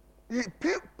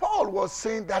 Paul was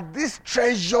saying that this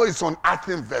treasure is on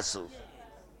earthen vessels.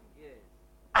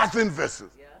 Earthen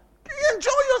vessels. Yeah. Enjoy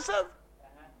yourself.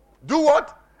 Do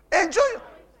what? Enjoy.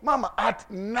 Mama, at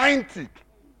 90,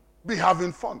 be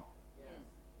having fun.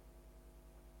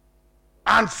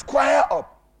 And square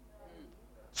up.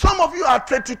 Some of you are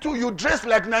 32, you dress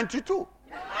like 92.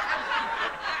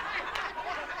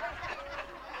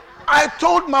 I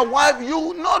told my wife,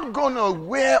 you're not going to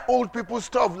wear old people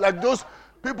stuff like those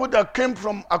people that came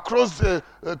from across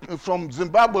from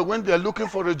Zimbabwe when they're looking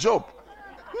for a job.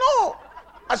 No.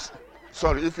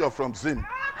 Sorry, if you're from Zim.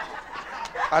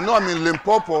 I know I'm in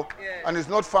Limpopo, and it's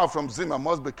not far from Zim. I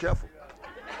must be careful.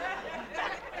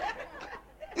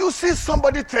 You see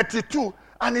somebody 32,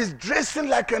 and is dressing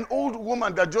like an old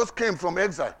woman that just came from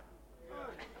exile.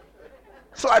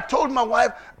 So I told my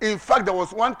wife, in fact, there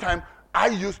was one time I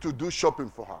used to do shopping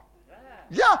for her.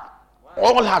 Yeah.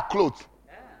 All her clothes.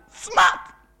 Smart.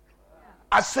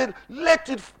 I said, let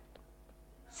it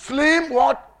slim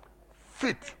what?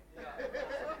 Fit.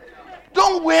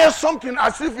 Don't wear something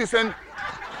as if it's an...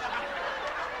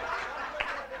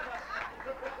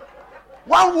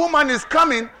 One woman is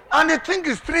coming and they think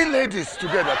it's three ladies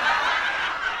together.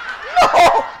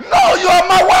 No, you are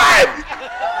my wife.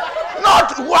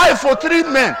 Not wife for three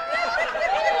men.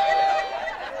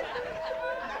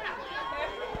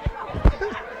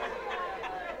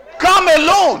 Come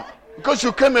alone. Because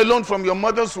you came alone from your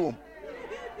mother's womb.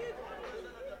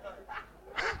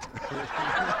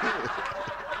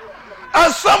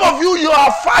 And some of you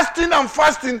are fasting and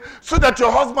fasting so that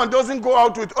your husband doesn't go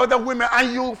out with other women,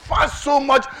 and you fast so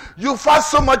much, you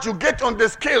get on the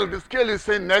scale. The scale is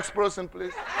saying, next person,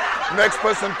 please. Next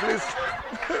person, please.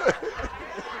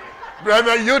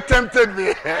 Brother, you tempted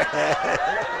me.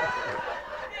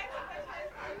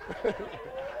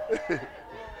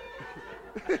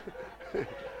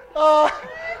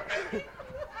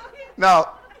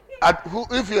 Now,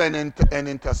 if you're an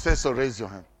intercessor, raise your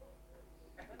hand.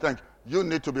 Thank you. You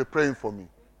need to be praying for me.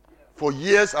 For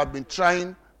years, I've been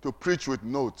trying to preach with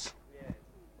notes.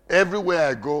 Everywhere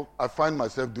I go, I find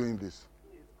myself doing this.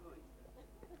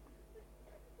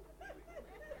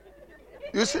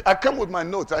 You see, I come with my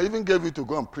notes. I even gave you to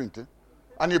go and print it.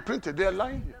 And you printed. They're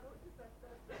lying here.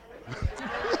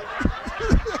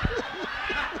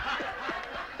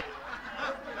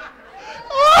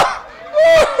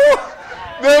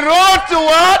 The road to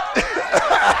what?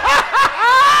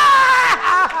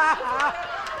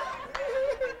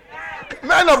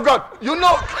 Man of God, you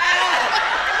know,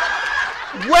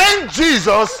 when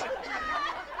Jesus,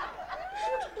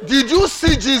 did you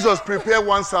see Jesus prepare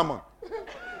one sermon?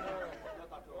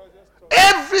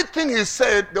 Everything he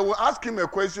said, they will ask him a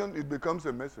question, it becomes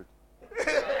a message.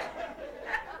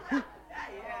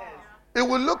 He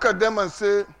will look at them and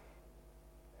say,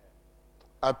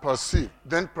 I perceive.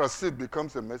 Then perceive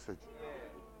becomes a message.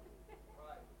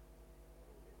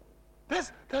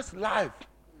 That's life.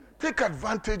 Take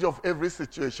advantage of every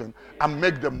situation and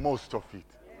make the most of it.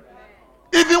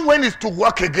 Even when it's to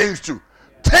work against you,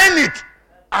 turn it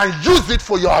and use it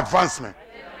for your advancement.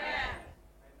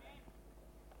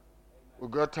 We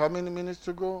got how many minutes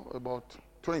to go? About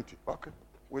 20. Okay.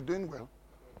 We're doing well.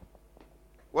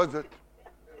 What's it?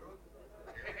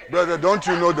 Brother, don't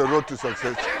you know the road to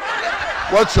success?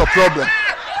 What's your problem?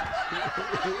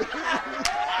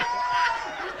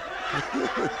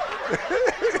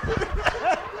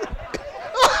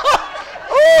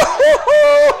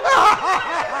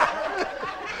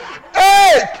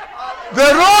 Hey!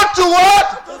 The road to what?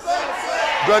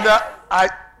 Brother,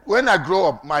 when I grow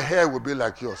up, my hair will be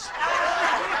like yours.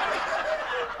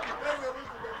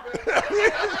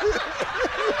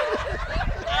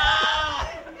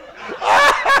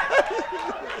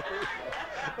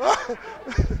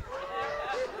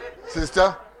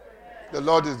 Sister, the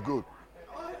Lord is good.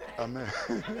 Amen.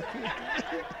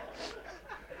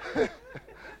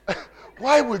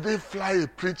 Why would they fly a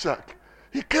preacher?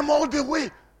 He came all the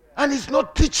way and he's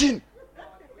not teaching.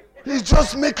 He's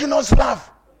just making us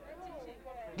laugh.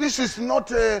 This is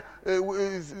not it's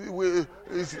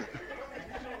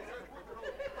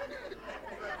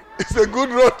a good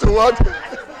road to what?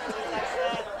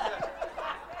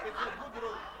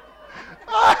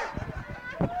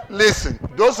 Listen,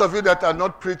 those of you that are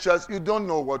not preachers, you don't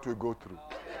know what we go through.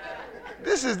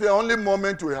 This is the only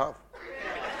moment we have.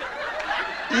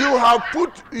 You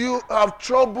have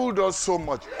troubled us so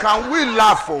much. Can we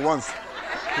laugh for once?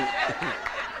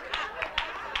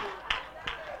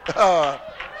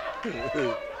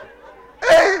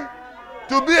 Hey,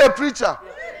 to be a preacher,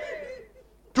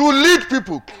 to lead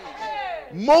people.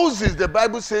 Moses, the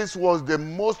Bible says, was the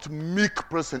most meek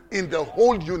person in the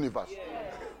whole universe.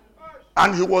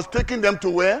 And he was taking them to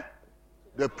where?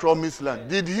 The promised land.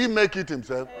 Did he make it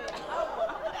himself?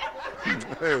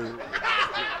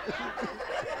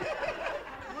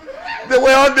 They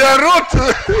were on their road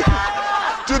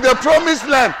to the promised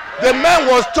land. The man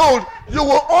was told, you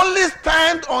will only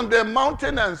stand on the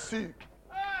mountain and see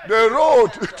the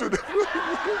road to the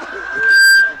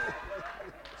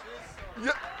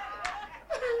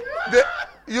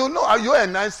you know, you're a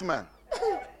nice man.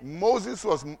 Moses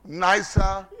was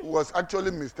nicer, was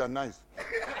actually Mr. Nice.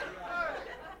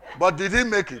 But did he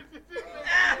make it?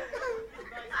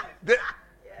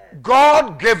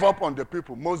 God gave up on the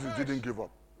people. Moses didn't give up.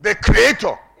 The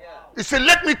Creator. He said,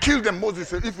 let me kill them. Moses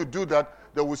said, if you do that,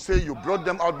 they will say you brought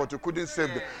them out, but you couldn't save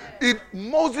them.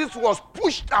 Moses was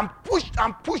pushed and pushed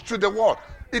and pushed to the wall.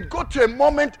 It got to a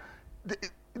moment,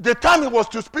 the time he was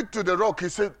to speak to the rock, he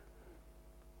said,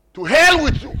 to hell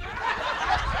with you.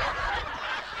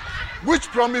 Which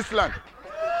promised land?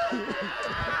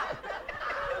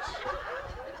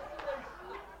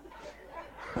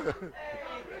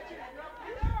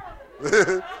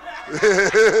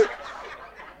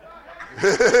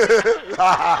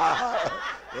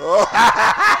 You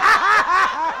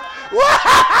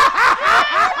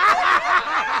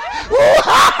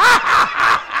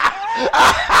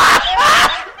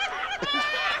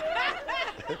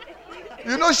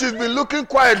know, she's been looking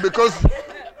quiet because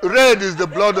red is the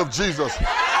blood of Jesus.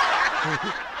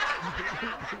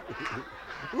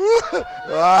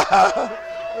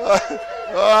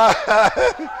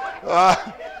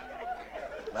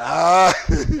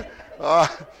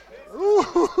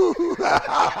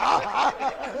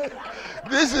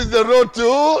 This is the road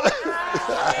to.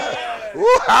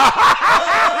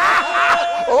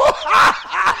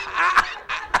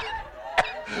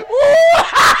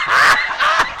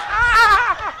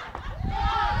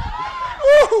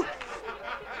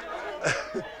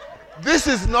 This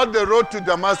is not the road to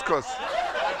Damascus.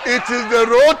 It is the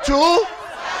road to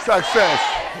success.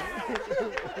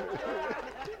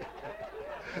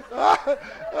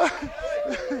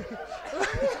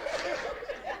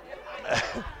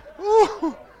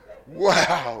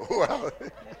 Wow, wow.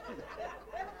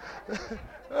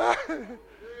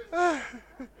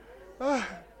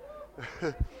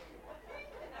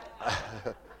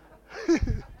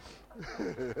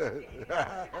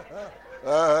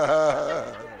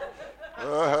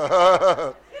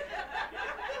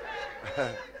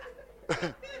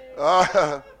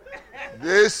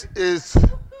 This is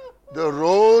the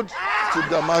road to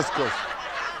Damascus.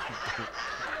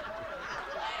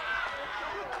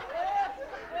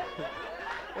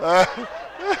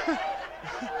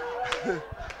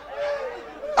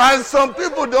 And some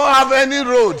people don't have any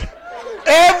road.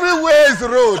 Everywhere is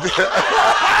road.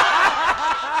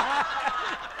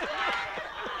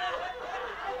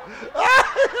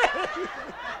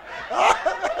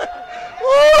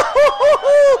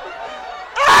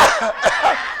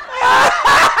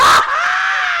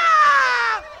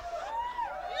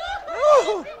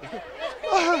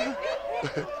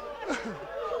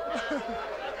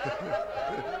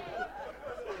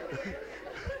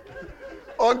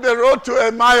 On the road to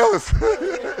Emmaus.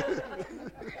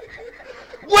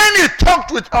 When he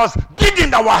talked with us,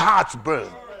 didn't our hearts burn?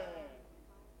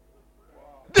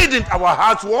 Didn't our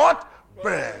hearts what?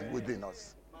 Burn within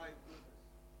us.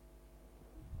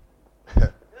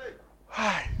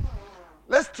 Hi.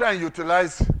 Let's try and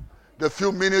utilize the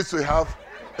few minutes we have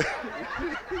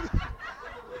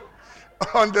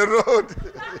on the road.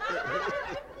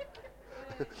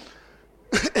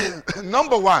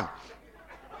 Number one,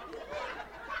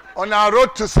 on our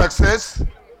road to success,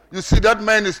 you see that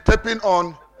man is stepping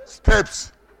on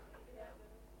steps.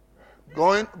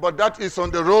 Going, but that is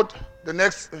on the road. The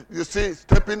next, you see,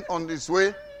 stepping on his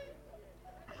way.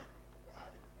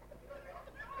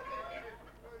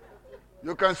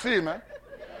 You can see him, eh?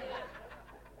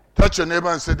 Touch your neighbor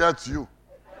and say, that's you.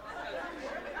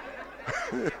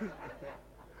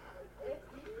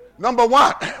 Number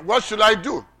one, what should I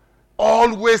do?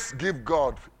 Always give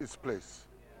God his place.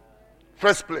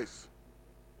 First place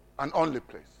and only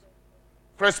place.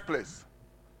 First place.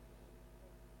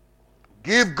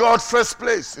 Give God first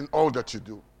place in all that you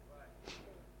do.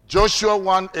 Joshua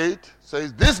 1:8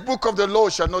 says, this book of the law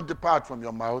shall not depart from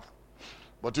your mouth,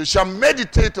 but you shall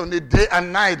meditate on it day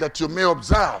and night, that you may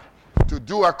observe to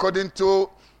do according to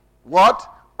what?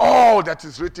 All that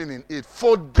is written in it.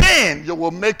 For then you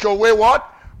will make your way what?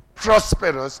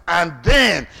 Prosperous, and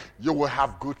then you will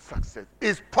have good success.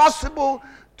 It's possible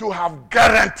to have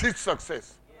guaranteed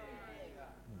success.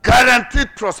 Guaranteed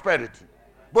prosperity.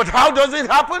 But how does it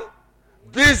happen?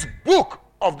 This book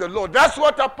of the law. That's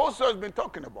what Apostle has been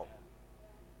talking about.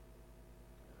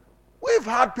 We've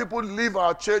had people leave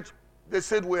our church. They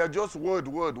said we are just word.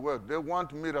 They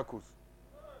want miracles.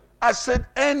 I said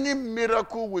any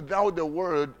miracle without the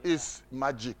word is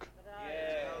magic.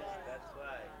 Yes, that's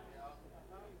right.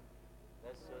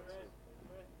 That's so true.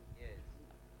 Yes.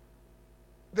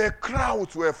 The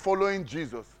crowds were following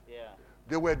Jesus. Yeah.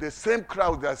 They were the same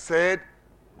crowd that said,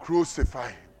 crucify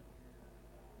him.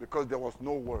 Because there was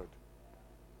no word.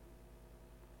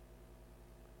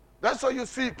 That's why you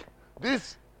see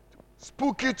this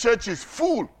spooky church is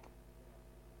full.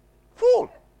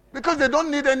 Full. Because they don't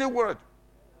need any word.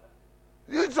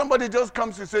 Somebody just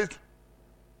comes and says,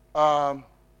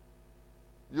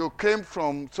 you came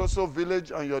from so-so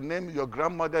village and your name, your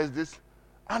grandmother is this.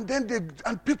 And then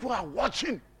people are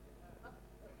watching.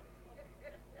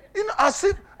 You know, as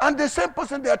if, and the same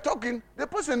person they are talking, the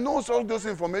person knows all those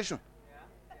information.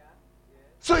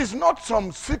 So it's not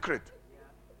some secret.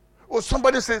 Or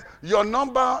somebody says, your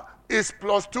number is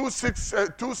plus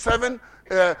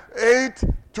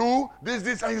 26782,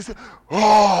 this, and you say,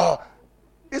 oh,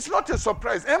 it's not a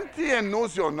surprise. MTN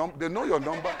knows your number. They know your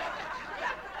number.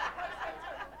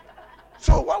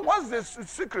 So what's the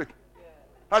secret?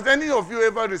 Has any of you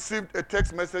ever received a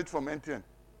text message from MTN?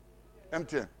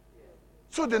 MTN.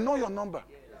 So they know your number.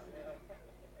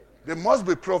 They must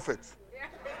be prophets.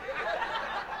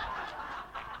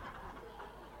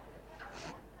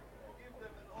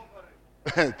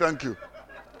 Thank you.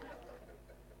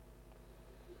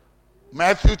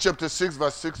 Matthew chapter 6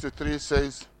 verse 63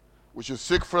 says, we should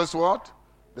seek first what?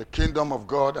 The kingdom of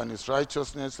God and his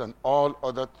righteousness, and all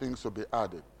other things will be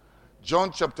added.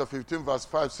 John chapter 15 verse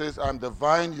 5 says, I am the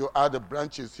vine, you are the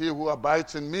branches. He who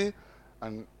abides in me,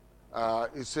 and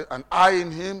I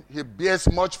in him, he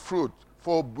bears much fruit.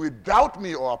 For without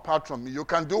me or apart from me, you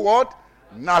can do what?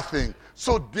 Nothing.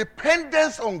 So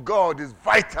dependence on God is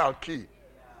vital key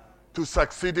to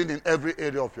succeeding in every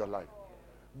area of your life.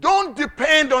 Don't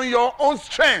depend on your own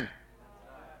strength.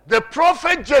 The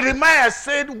prophet Jeremiah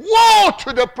said, woe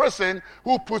to the person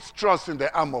who puts trust in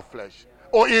the arm of flesh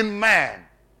or in man.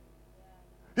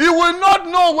 He will not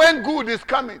know when good is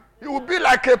coming. He will be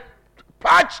like a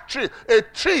parched tree, a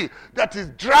tree that is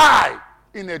dry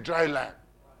in a dry land.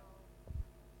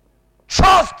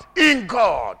 Trust in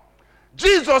God.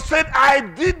 Jesus said, I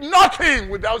did nothing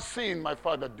without seeing my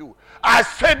Father do. I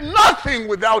said nothing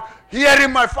without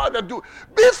hearing my Father do.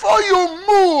 Before you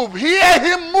move, hear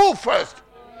him move first.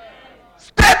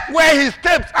 Step where he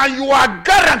steps and you are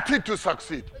guaranteed to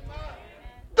succeed.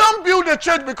 Don't build a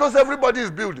church because everybody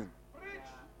is building.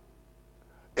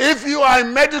 If you are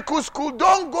in medical school,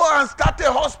 don't go and start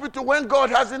a hospital when God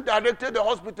hasn't directed the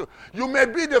hospital. You may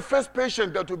be the first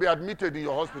patient that will be admitted in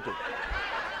your hospital.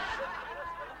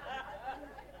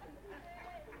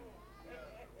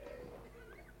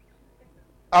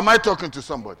 Am I talking to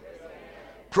somebody?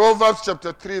 Proverbs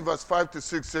chapter 3 verse 5 to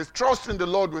 6 says, trust in the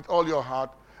Lord with all your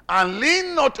heart and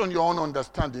lean not on your own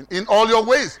understanding. In all your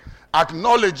ways,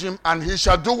 acknowledge him and he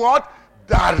shall do what?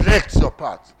 Direct your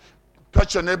path.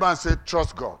 Touch your neighbor and say,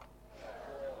 trust God.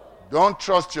 Don't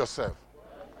trust yourself.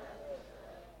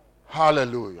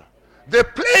 Hallelujah. The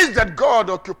place that God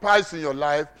occupies in your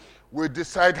life will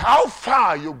decide how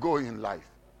far you go in life.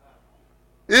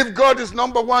 If God is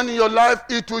number one in your life,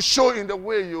 it will show in the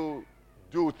way you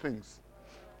do things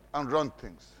and run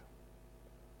things.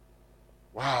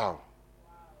 Wow.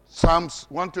 Psalms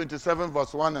 127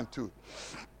 verse 1 and 2.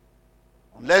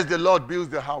 Unless the Lord builds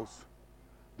the house,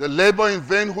 the labor in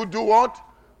vain who do what?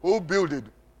 Who build it.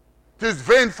 It is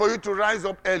vain for you to rise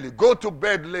up early, go to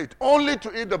bed late, only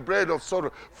to eat the bread of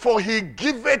sorrow. For he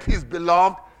giveth his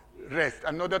beloved rest.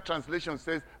 Another translation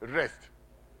says rest.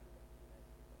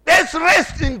 There's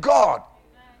rest in God.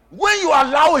 When you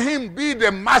allow him be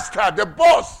the master, the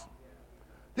boss,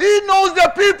 he knows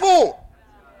the people.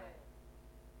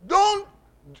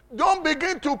 Don't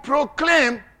begin to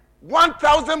proclaim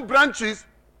 1,000 branches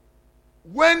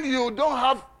when you don't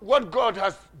have what God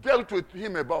has dealt with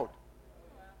him about.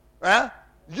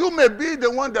 You may be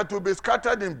the one that will be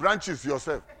scattered in branches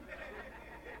yourself.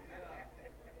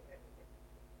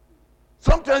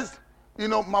 Sometimes,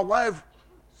 my wife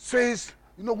says,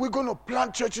 we're going to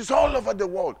plant churches all over the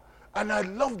world. And I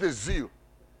love the zeal.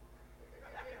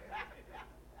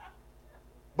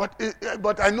 But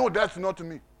I know that's not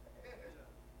me.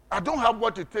 I don't have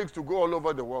what it takes to go all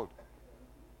over the world.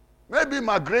 Maybe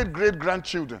my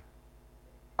great-great-grandchildren.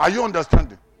 Are you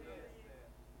understanding?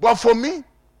 But for me,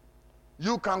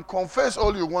 you can confess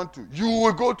all you want to. You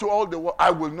will go to all the world.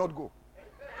 I will not go.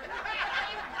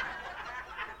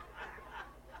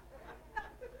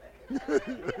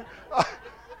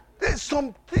 There's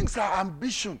some things are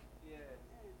ambition.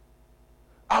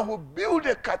 I will build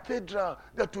a cathedral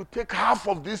that will take half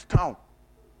of this town.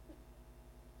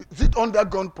 Is it under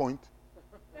gunpoint?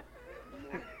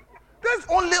 That's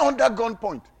only under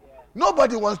gunpoint.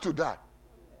 Nobody wants to die.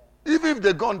 Even if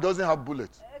the gun doesn't have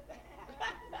bullets.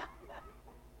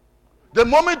 The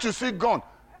moment you see gun,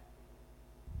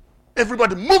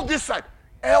 everybody move this side.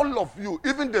 All of you,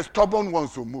 even the stubborn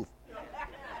ones will move.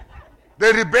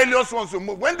 The rebellious ones will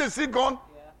move. When they see gun,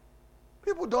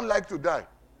 people don't like to die.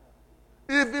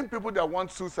 Even people that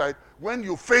want suicide, when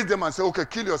you face them and say, okay,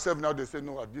 kill yourself now, they say,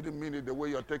 no, I didn't mean it the way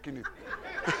you're taking it.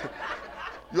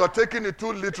 You are taking it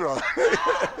too literal.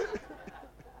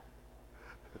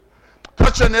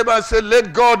 Touch your neighbor and say,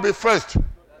 let God be first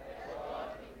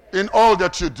in all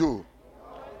that you do.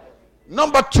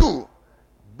 Number 2,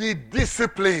 be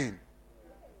disciplined.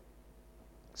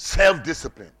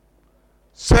 Self-discipline.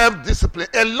 Self-discipline.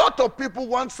 A lot of people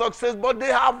want success, but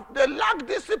they lack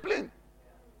discipline.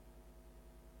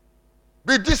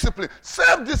 Be disciplined.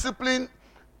 Self-discipline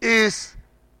is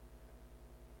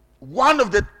one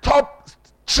of the top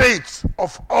traits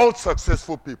of all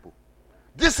successful people.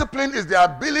 Discipline is the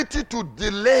ability to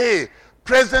delay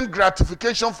present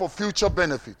gratification for future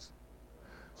benefits.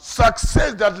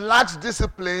 Success that lacks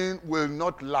discipline will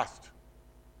not last.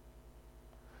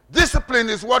 Discipline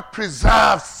is what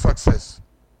preserves success.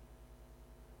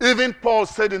 Even Paul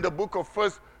said in the book of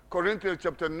 1 Corinthians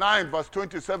chapter 9, verse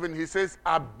 27, he says,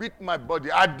 I beat my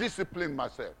body, I discipline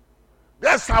myself.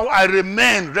 That's how I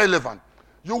remain relevant.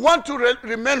 You want to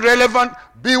remain relevant,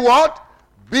 be what?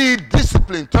 Be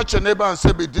disciplined. Touch your neighbor and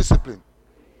say, be disciplined.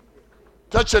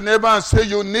 Touch your neighbor and say,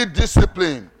 you need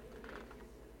discipline.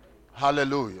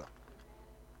 Hallelujah.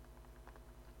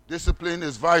 Discipline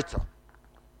is vital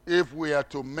if we are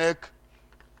to make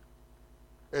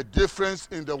a difference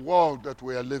in the world that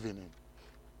we are living in.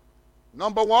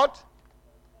 Number what?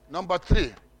 Number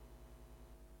 3.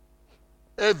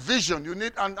 A vision. You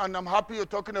need, and I'm happy you're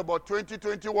talking about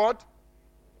 2020 what?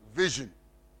 Vision.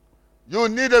 You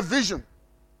need a vision.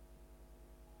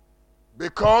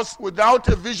 Because without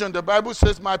a vision, the Bible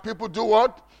says, my people do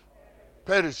what?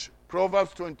 Perish.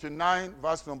 Proverbs 29,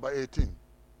 verse number 18.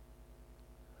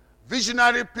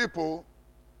 Visionary people,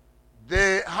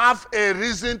 they have a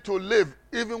reason to live,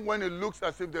 even when it looks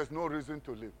as if there's no reason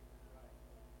to live.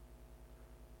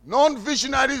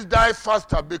 Non-visionaries die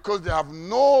faster because they have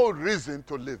no reason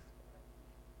to live.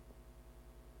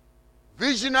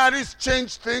 Visionaries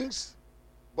change things,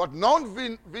 but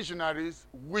non-visionaries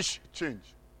wish change.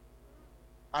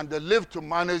 And they live to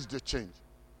manage the change.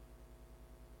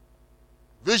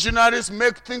 Visionaries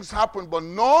make things happen, but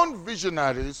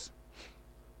non-visionaries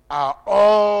are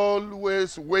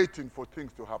always waiting for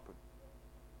things to happen.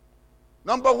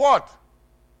 Number what?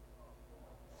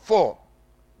 4.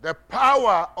 The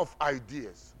power of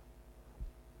ideas.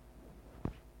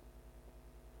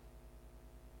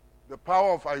 The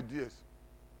power of ideas.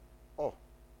 Oh.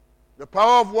 The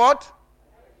power of what?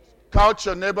 Touch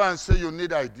your neighbor and say you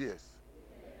need ideas.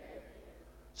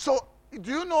 So,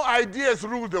 do you know ideas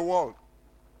rule the world?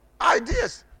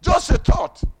 Ideas. Just a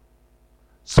thought.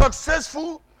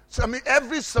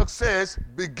 Every success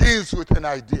begins with an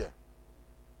idea.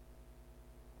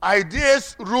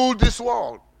 Ideas rule this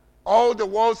world. All the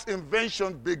world's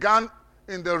invention began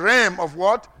in the realm of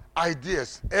what?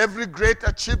 Ideas. Every great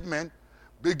achievement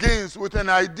begins with an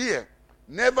idea.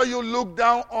 Never you look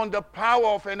down on the power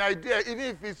of an idea, even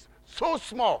if it's so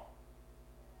small.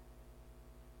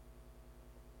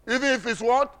 Even if it's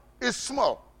what? It's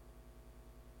small.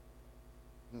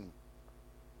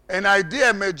 An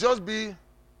idea may just be,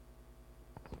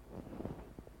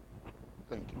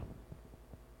 thank you.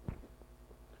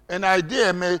 An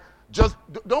idea may just,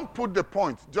 don't put the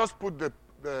points, just put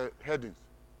the headings.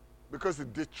 Because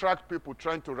it distracts people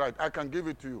trying to write. I can give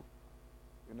it to you.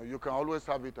 You can always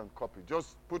have it and copy.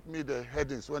 Just put me the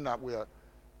headings when we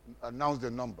announce the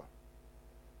number.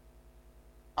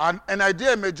 And an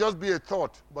idea may just be a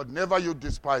thought, but never you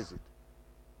despise it.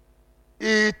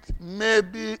 It may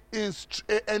be a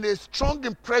strong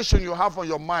impression you have on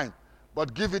your mind,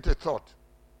 but give it a thought.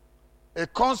 A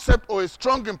concept or a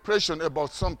strong impression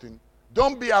about something.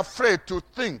 Don't be afraid to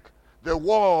think. The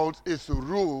world is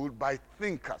ruled by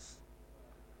thinkers.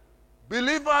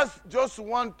 Believers just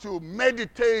want to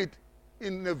meditate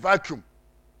in a vacuum.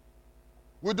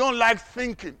 We don't like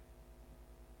thinking.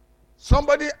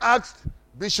 Somebody asked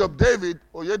Bishop David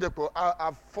Oyedepo,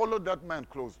 I've followed that man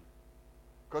closely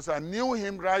because I knew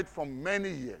him right for many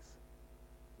years.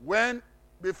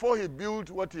 Before he built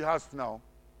what he has now,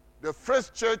 the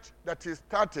first church that he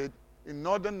started in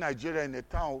northern Nigeria in a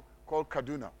town called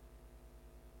Kaduna,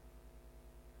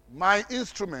 my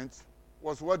instruments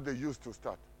was what they used to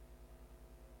start.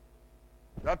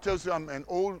 That tells you I'm an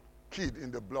old kid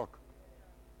in the block.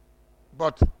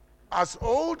 But as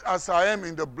old as I am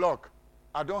in the block,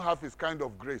 I don't have his kind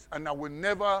of grace. And I will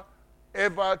never,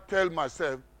 ever tell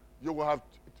myself, you will have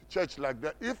church like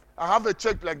that. If I have a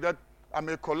church like that, I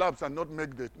may collapse and not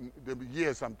make the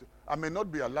years. I may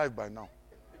not be alive by now.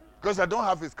 Because I don't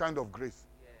have his kind of grace.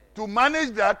 To manage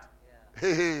that,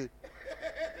 hey.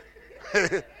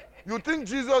 You think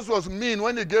Jesus was mean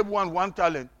when he gave one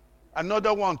talent,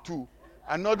 another one 2,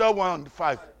 another one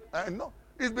 5? No,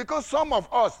 it's because some of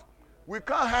us, we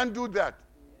can't handle that.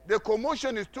 The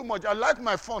commotion is too much. I like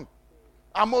my phone.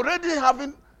 I'm already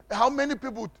having how many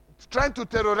people trying to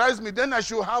terrorize me, then I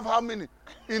should have how many?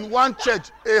 In one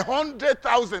church,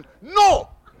 100,000. No!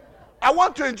 I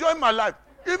want to enjoy my life.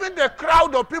 Even the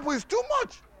crowd of people is too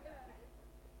much.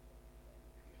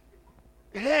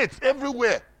 Hate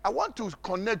everywhere. I want to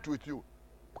connect with you.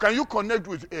 Can you connect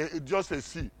with just a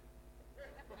C?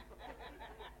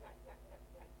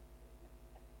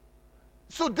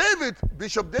 So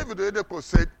Bishop David Oyedepo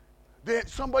said,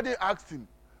 somebody asked him,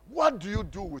 what do you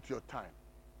do with your time?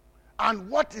 And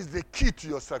what is the key to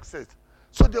your success?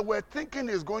 So they were thinking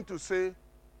he's going to say,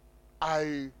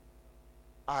 I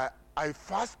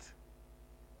fast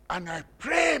and I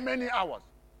pray many hours.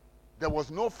 There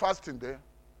was no fasting there.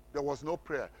 There was no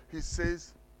prayer. He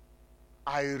says,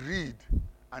 I read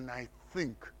and I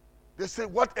think. They say,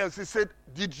 what else? He said,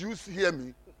 did you hear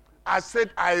me? I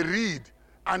said, I read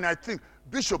and I think.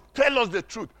 Bishop, tell us the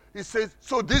truth. He says,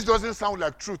 so this doesn't sound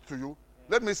like truth to you?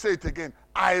 Let me say it again.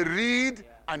 I read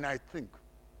and I think.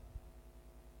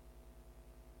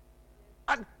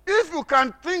 And if you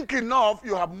can think enough,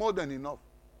 you have more than enough.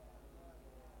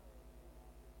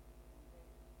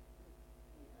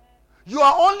 You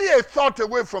are only a thought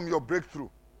away from your breakthrough.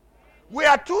 We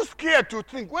are too scared to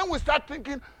think. When we start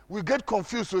thinking, we get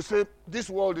confused. We say, this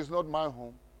world is not my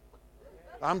home.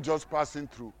 I'm just passing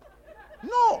through.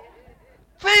 No.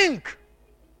 Think.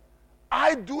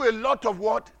 I do a lot of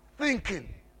what?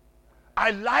 Thinking.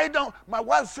 I lie down. My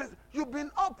wife says, you've been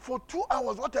up for 2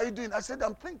 hours. What are you doing? I said,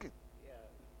 I'm thinking.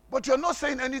 But you're not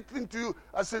saying anything to you.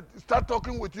 I said, start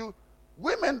talking with you.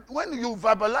 Women, when you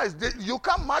verbalize, you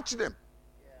can't match them.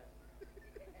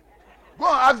 Go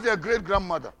and ask their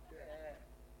great-grandmother.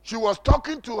 She was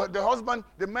talking to the husband.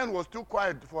 The man was too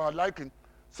quiet for her liking.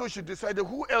 So she decided,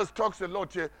 who else talks a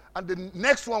lot here? And the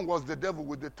next one was the devil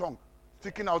with the tongue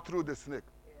sticking out through the snake.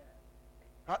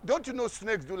 Don't you know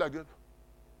snakes do like this?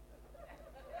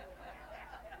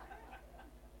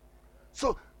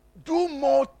 So do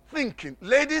more thinking.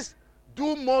 Ladies,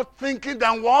 do more thinking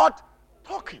than what?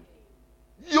 Talking.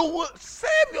 You will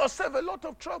save yourself a lot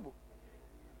of trouble.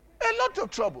 A lot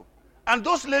of trouble. And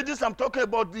those ladies I'm talking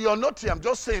about, you're not here. I'm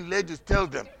just saying, ladies, tell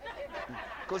them.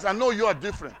 Because I know you are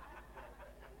different.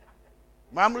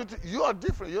 Ma'am, you are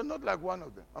different. You're not like one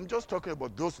of them. I'm just talking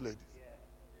about those ladies.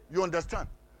 You understand?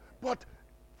 But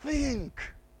think.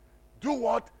 Do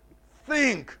what?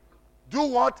 Think. Do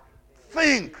what?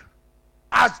 Think.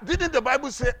 As didn't the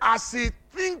Bible say, as he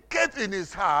thinketh in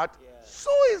his heart, so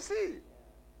is he.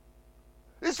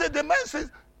 He said, the man says,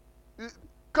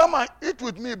 come and eat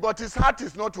with me, but his heart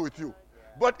is not with you.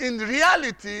 But in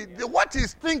reality, what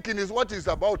he's thinking is what he's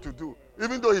about to do,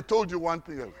 even though he told you one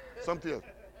thing else, something else.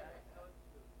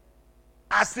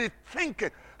 As he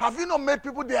thinketh. Have you not met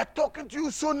people, they are talking to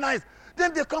you so nice,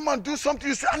 then they come and do something,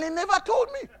 you say, and he never told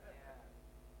me.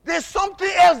 There's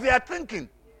something else they are thinking.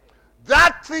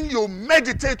 That thing you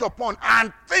meditate upon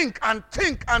and think and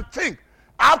think and think.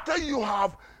 After you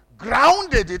have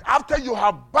grounded it, after you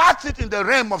have bathed it in the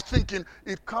realm of thinking,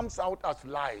 it comes out as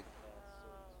life.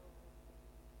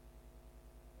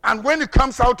 And when it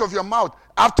comes out of your mouth,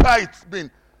 after it's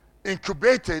been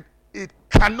incubated, it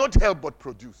cannot help but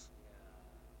produce.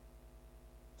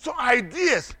 So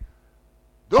ideas,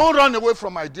 don't run away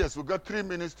from ideas. We've got 3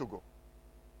 minutes to go.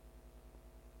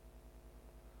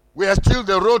 We are still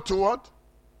the road to what?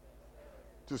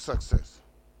 To success.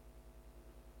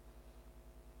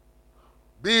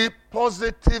 Be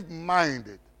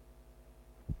positive-minded.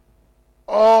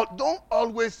 Or don't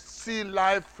always see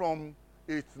life from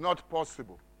it's not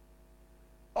possible.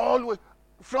 Always,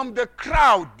 from the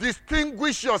crowd,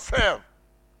 distinguish yourself.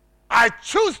 I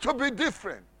choose to be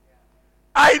different.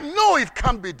 I know it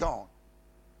can be done.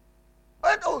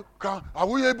 Are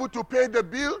we able to pay the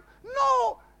bill?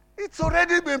 No. It's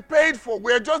already been paid for.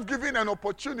 We're just given an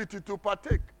opportunity to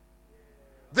partake.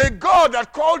 The God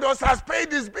that called us has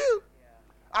paid his bill.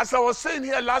 As I was saying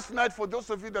here last night, for those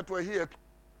of you that were here,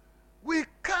 we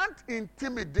can't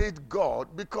intimidate God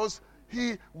because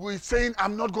we're saying,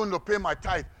 I'm not going to pay my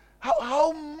tithe.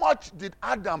 How much did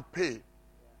Adam pay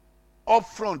up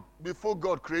front before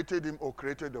God created him or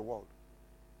created the world?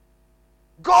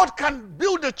 God can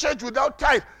build a church without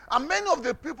tithe. And many of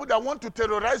the people that want to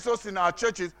terrorize us in our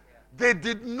churches, they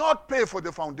did not pay for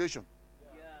the foundation.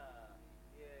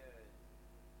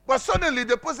 But suddenly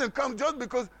the person comes just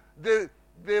because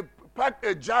they park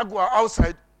a Jaguar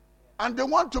outside and they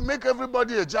want to make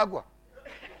everybody a Jaguar.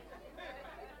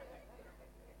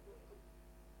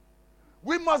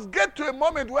 We must get to a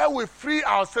moment where we free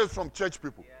ourselves from church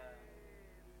people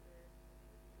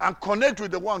and connect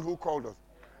with the one who called us.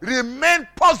 Remain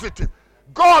positive.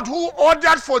 God who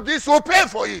ordered for this will pay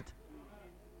for it.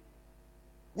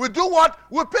 We do what?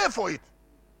 We pay for it.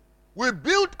 We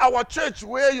built our church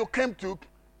where you came to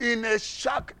in a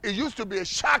shack. It used to be a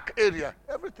shack area.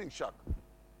 Everything shack.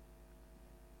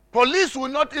 Police will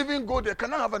not even go there.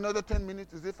 Can I have another 10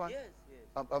 minutes? Is it fine?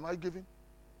 Yes. Am I giving?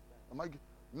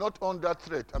 Not on that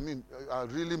threat. I mean, I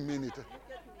really mean it.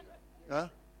 Huh?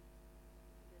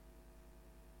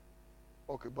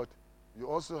 Okay, but you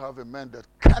also have a man that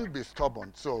can be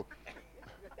stubborn, so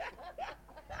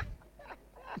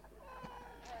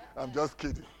I'm just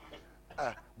kidding.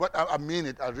 But I mean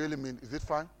it. I really mean it. Is it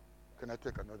fine? Can I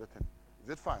take another 10?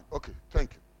 Is it fine? Okay,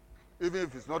 thank you. Even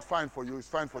if it's not fine for you, it's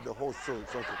fine for the host, so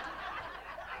it's okay.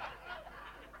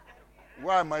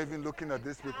 Why am I even looking at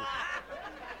these people?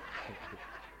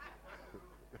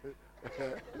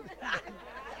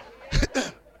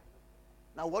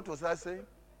 Now, what was I saying?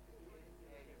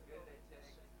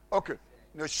 Okay,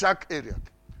 the shack area.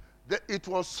 It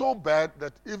was so bad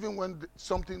that even when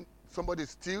somebody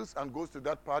steals and goes to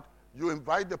that part, you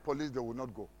invite the police, they will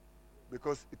not go.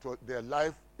 Because it was their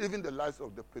life, even the lives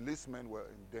of the policemen were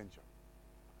in danger.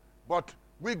 But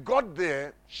we got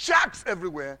there, shacks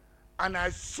everywhere, and I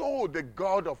saw the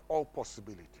God of all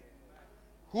possibility,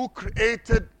 who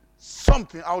created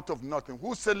something out of nothing,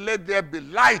 who said, let there be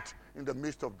light in the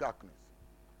midst of darkness.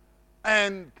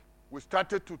 And we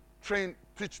started to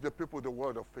teach the people the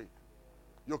word of faith.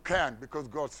 You can because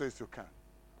God says you can.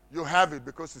 You have it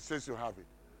because he says you have it.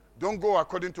 Don't go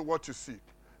according to what you see.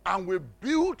 And we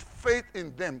built faith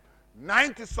in them.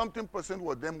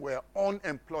 90-something% of them were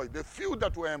unemployed. The few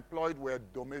that were employed were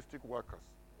domestic workers.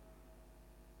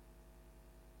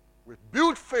 We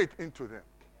built faith into them.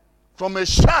 From a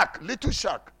shack, little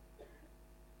shack,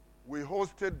 we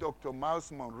hosted Dr.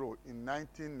 Miles Monroe in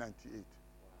 1998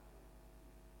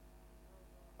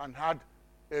 and had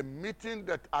a meeting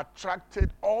that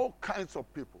attracted all kinds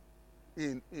of people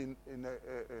in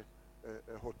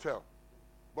a hotel,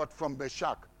 but from the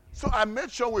shack. So I made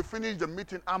sure we finished the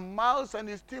meeting, and Miles and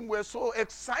his team were so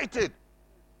excited.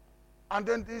 And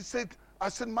then I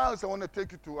said, Miles, I want to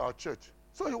take you to our church.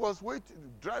 So he was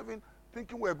driving,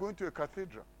 thinking we were going to a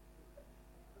cathedral.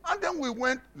 And then we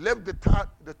left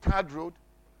the tarred road,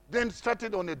 then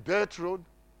started on a dirt road,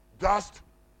 dust.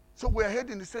 So we're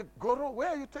heading. He said, Goro, where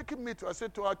are you taking me to? I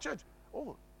said, to our church.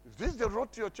 Oh, is this the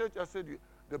road to your church? I said,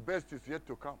 the best is yet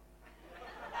to come.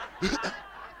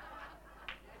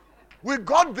 We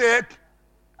got there,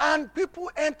 and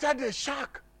people entered the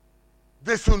shack.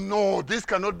 They said, no, this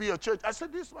cannot be your church. I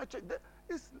said, this is my church.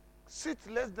 It sits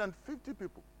less than 50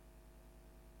 people.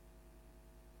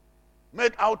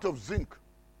 Made out of zinc.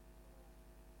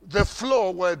 The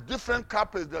floor were different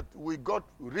carpets that we got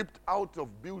ripped out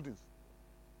of buildings.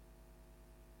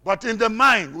 But in the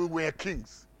mind, we were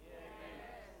kings.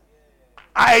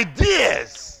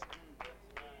 Ideas.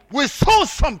 We saw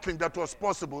something that was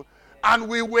possible, and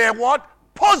we were what?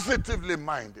 Positively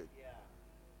minded.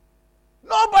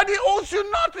 Nobody owes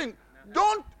you nothing.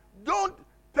 Don't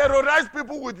terrorize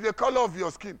people with the color of your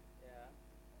skin.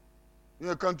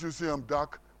 Yeah, can't you see I'm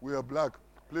dark? We are black.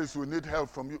 Please, we need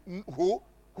help from you. Who?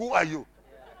 Who are you?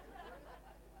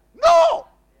 No!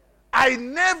 I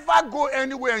never go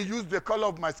anywhere and use the color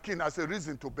of my skin as a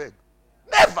reason to beg.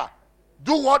 Never.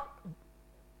 Do what?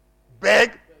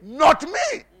 Beg? Not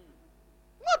me.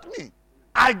 Not me.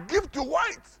 I give to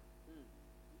whites.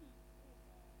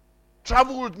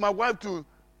 Traveled with my wife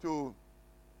to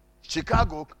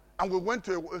Chicago, and we went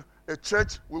to a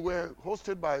church. We were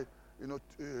hosted by,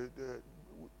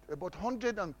 about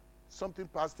 100 and something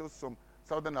pastors from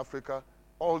Southern Africa.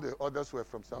 All the others were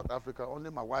from South Africa.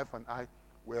 Only my wife and I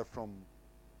were from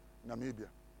Namibia.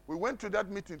 We went to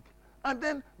that meeting. And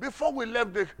then before we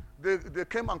left, they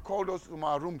came and called us from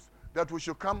our rooms that we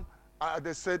should come.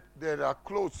 They said there are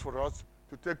clothes for us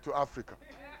to take to Africa.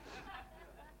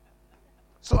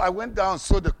 So I went down and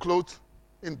saw the clothes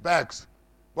in bags,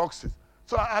 boxes.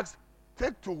 So I asked,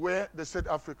 take to where? They said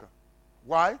Africa.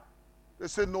 Why? They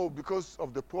said no, because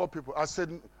of the poor people. I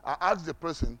asked the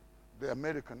person, the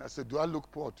American, I said, do I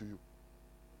look poor to you?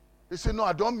 He said, no,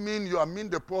 I don't mean you, I mean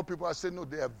the poor people. I said, no,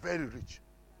 they are very rich.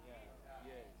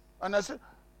 And I said,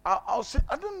 I'll say,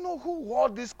 I don't know who wore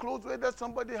these clothes, whether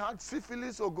somebody had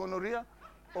syphilis or gonorrhea.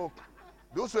 Or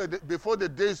those were before the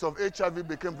days of HIV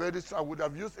became very strong. I would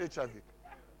have used HIV.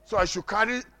 So I should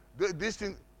carry this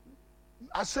thing.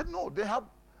 I said, no, they have.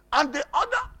 And the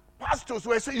other pastors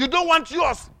were saying, you don't want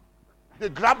yours. They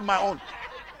grabbed my own.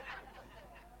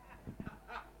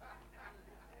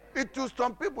 To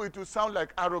some people, it will sound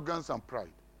like arrogance and pride.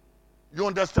 You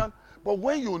understand? But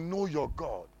when you know your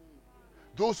God,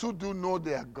 those who do know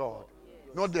their God,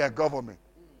 not their government,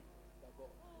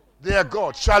 their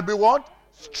God shall be what?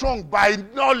 Strong by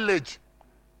knowledge.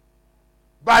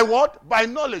 By what? By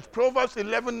knowledge. Proverbs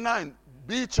 11:9,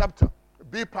 B chapter,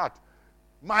 B part.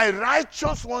 My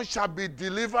righteous one shall be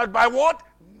delivered by what?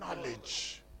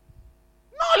 Knowledge.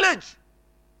 Knowledge.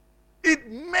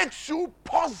 It makes you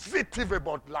positive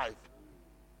about life.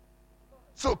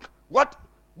 So what?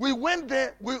 We went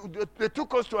there. They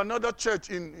took us to another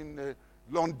church in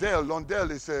Lawndale.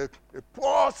 Lawndale is a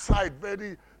poor side,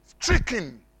 very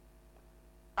stricken.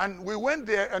 And we went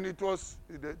there, and it was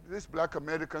this black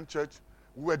American church.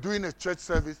 We were doing a church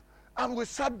service, and we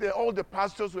sat there. All the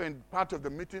pastors were in part of the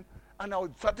meeting, And I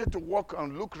started to walk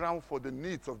and look around for the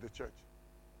needs of the church.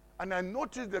 And I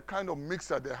noticed the kind of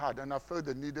mixer they had, and I felt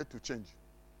they needed to change.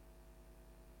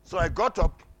 So I got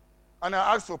up, and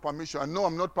I asked for permission. I know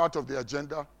I'm not part of the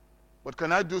agenda, but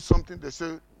can I do something? They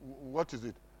said, what is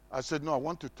it? I said, no, I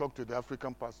want to talk to the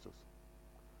African pastors.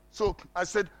 So I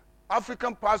said,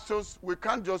 African pastors, we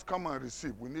can't just come and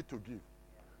receive. We need to give.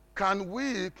 Can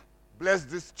we bless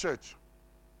this church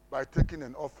by taking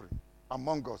an offering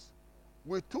among us?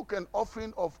 We took an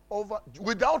offering of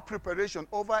without preparation,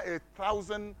 over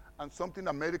 1,000 and something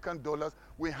American dollars.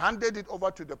 We handed it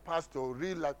over to the pastor.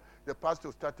 Realized the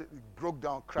pastor broke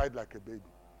down, cried like a baby.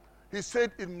 He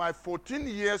said, in my 14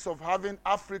 years of having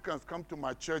Africans come to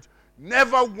my church,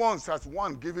 never once has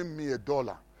one given me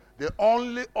 $1. They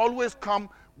always come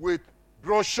with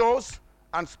brochures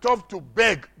and stuff to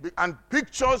beg, and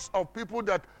pictures of people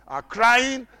that are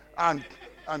crying and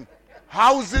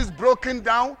houses broken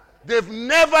down. They've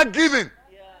never given.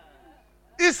 Yeah.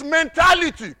 It's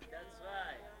mentality. That's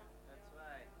right. That's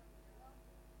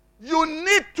right. You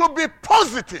need to be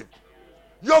positive.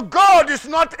 Your God is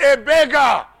not a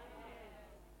beggar.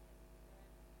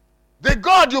 The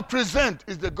God you present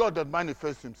is the God that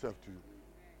manifests himself to you.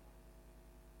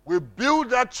 We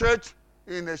built that church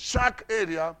in a shack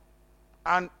area,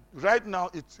 and right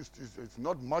now it's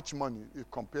not much money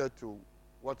compared to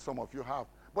what some of you have.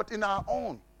 But in our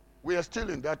own, we are still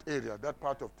in that area, that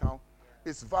part of town.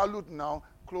 It's valued now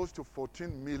close to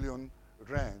 14 million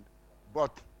rand.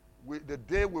 But the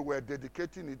day we were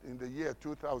dedicating it in the year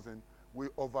 2000, we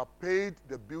overpaid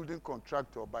the building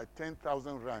contractor by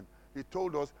 10,000 rand. He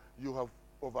told us, you have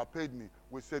overpaid me.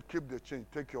 We said, keep the change,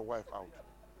 take your wife out.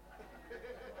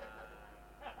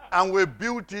 And we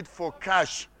built it for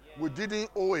cash. We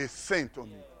didn't owe a cent on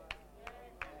it.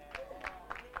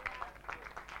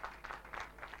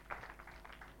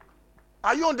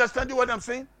 Are you understanding what I'm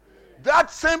saying? That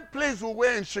same place we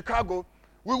were in Chicago,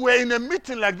 we were in a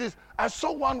meeting like this. I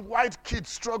saw one white kid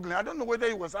struggling. I don't know whether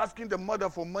he was asking the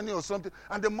mother for money or something,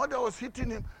 and the mother was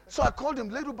hitting him. So I called him,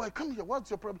 little boy, come here,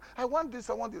 what's your problem? I want this,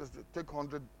 I want this. Take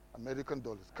 100 American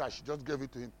dollars, cash, just gave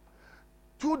it to him.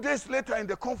 2 days later in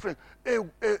the conference,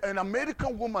 an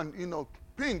American woman,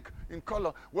 pink in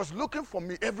color, was looking for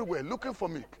me everywhere, looking for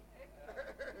me.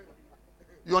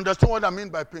 You understand what I mean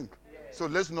by pink? So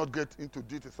let's not get into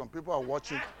detail. Some people are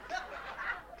watching.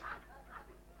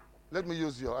 Let me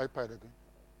use your iPad again.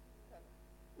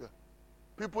 Yeah.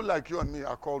 People like you and me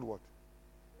are called what?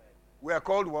 We are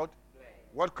called what?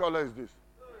 What color is this?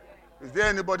 Is there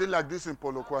anybody like this in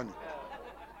Polokwane?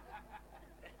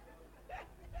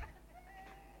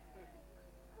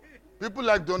 People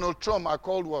like Donald Trump are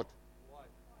called what?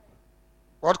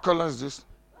 What color is this?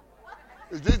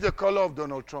 Is this the color of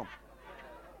Donald Trump?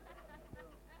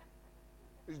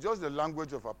 It's just the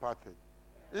language of apartheid.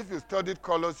 If you studied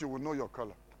colors, you will know your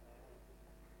color.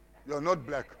 You're not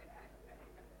black.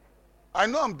 I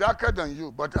know I'm darker than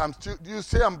you, but I'm still. Do you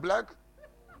say I'm black?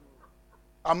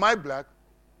 Am I black?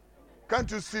 Can't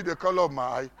you see the color of my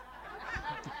eye?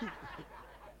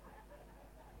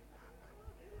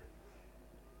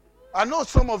 I know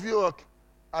some of you are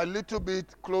a little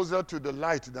bit closer to the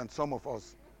light than some of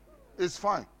us. It's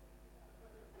fine.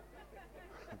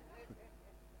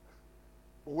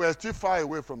 We're still far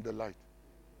away from the light.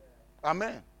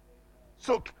 Amen.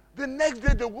 So the next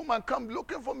day the woman comes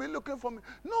looking for me. No.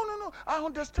 I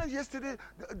understand yesterday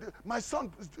my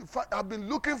son, I've been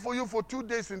looking for you for 2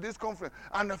 days in this conference,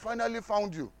 and I finally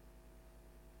found you.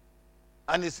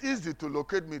 And it's easy to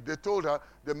locate me. They told her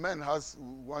the man has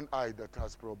one eye that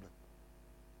has problem.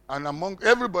 And among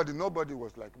everybody, nobody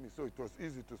was like me. So it was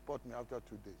easy to spot me after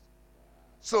 2 days.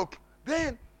 So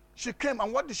then she came,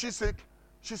 and what did she say?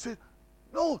 She said,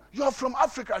 no, you are from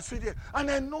Africa. I said, yeah.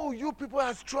 And I know you people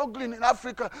are struggling in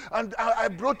Africa, and I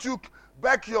brought you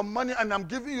back your money, and I'm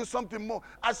giving you something more.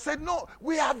 I said, no,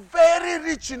 we are very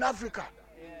rich in Africa.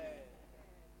 Yeah.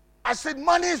 I said,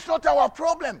 money is not our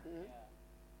problem. Yeah.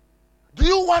 Do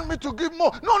you want me to give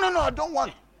more? No, I don't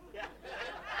want. Yeah.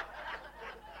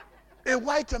 A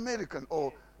white American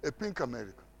or a pink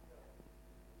American.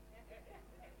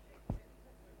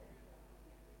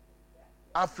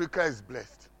 Africa is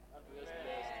blessed.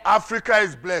 Africa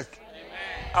is blessed.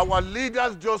 Amen. Our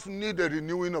leaders just need a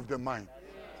renewing of the mind.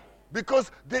 Because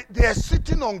they are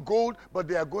sitting on gold, but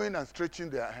they are going and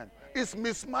stretching their hand. It's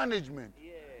mismanagement.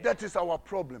 That is our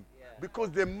problem.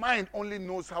 Because the mind only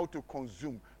knows how to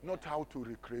consume, not how to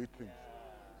recreate things.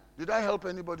 Did I help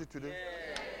anybody today?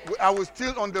 Are we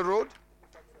still on the road?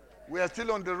 We are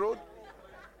still on the road.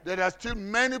 There are still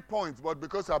many points, but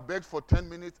because I begged for 10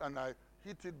 minutes and I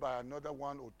hit it by another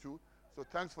 1 or 2, so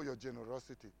thanks for your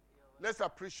generosity. Let's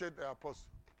appreciate the apostle.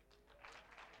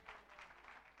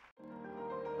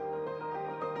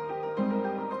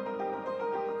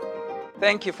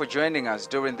 Thank you for joining us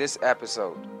during this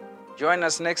episode. Join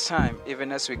us next time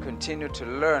even as we continue to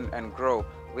learn and grow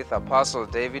with Apostle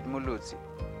David Muluzi.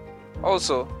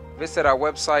 Also, visit our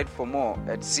website for more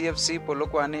at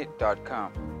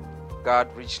cfcpolokwane.com.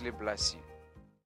 God richly bless you.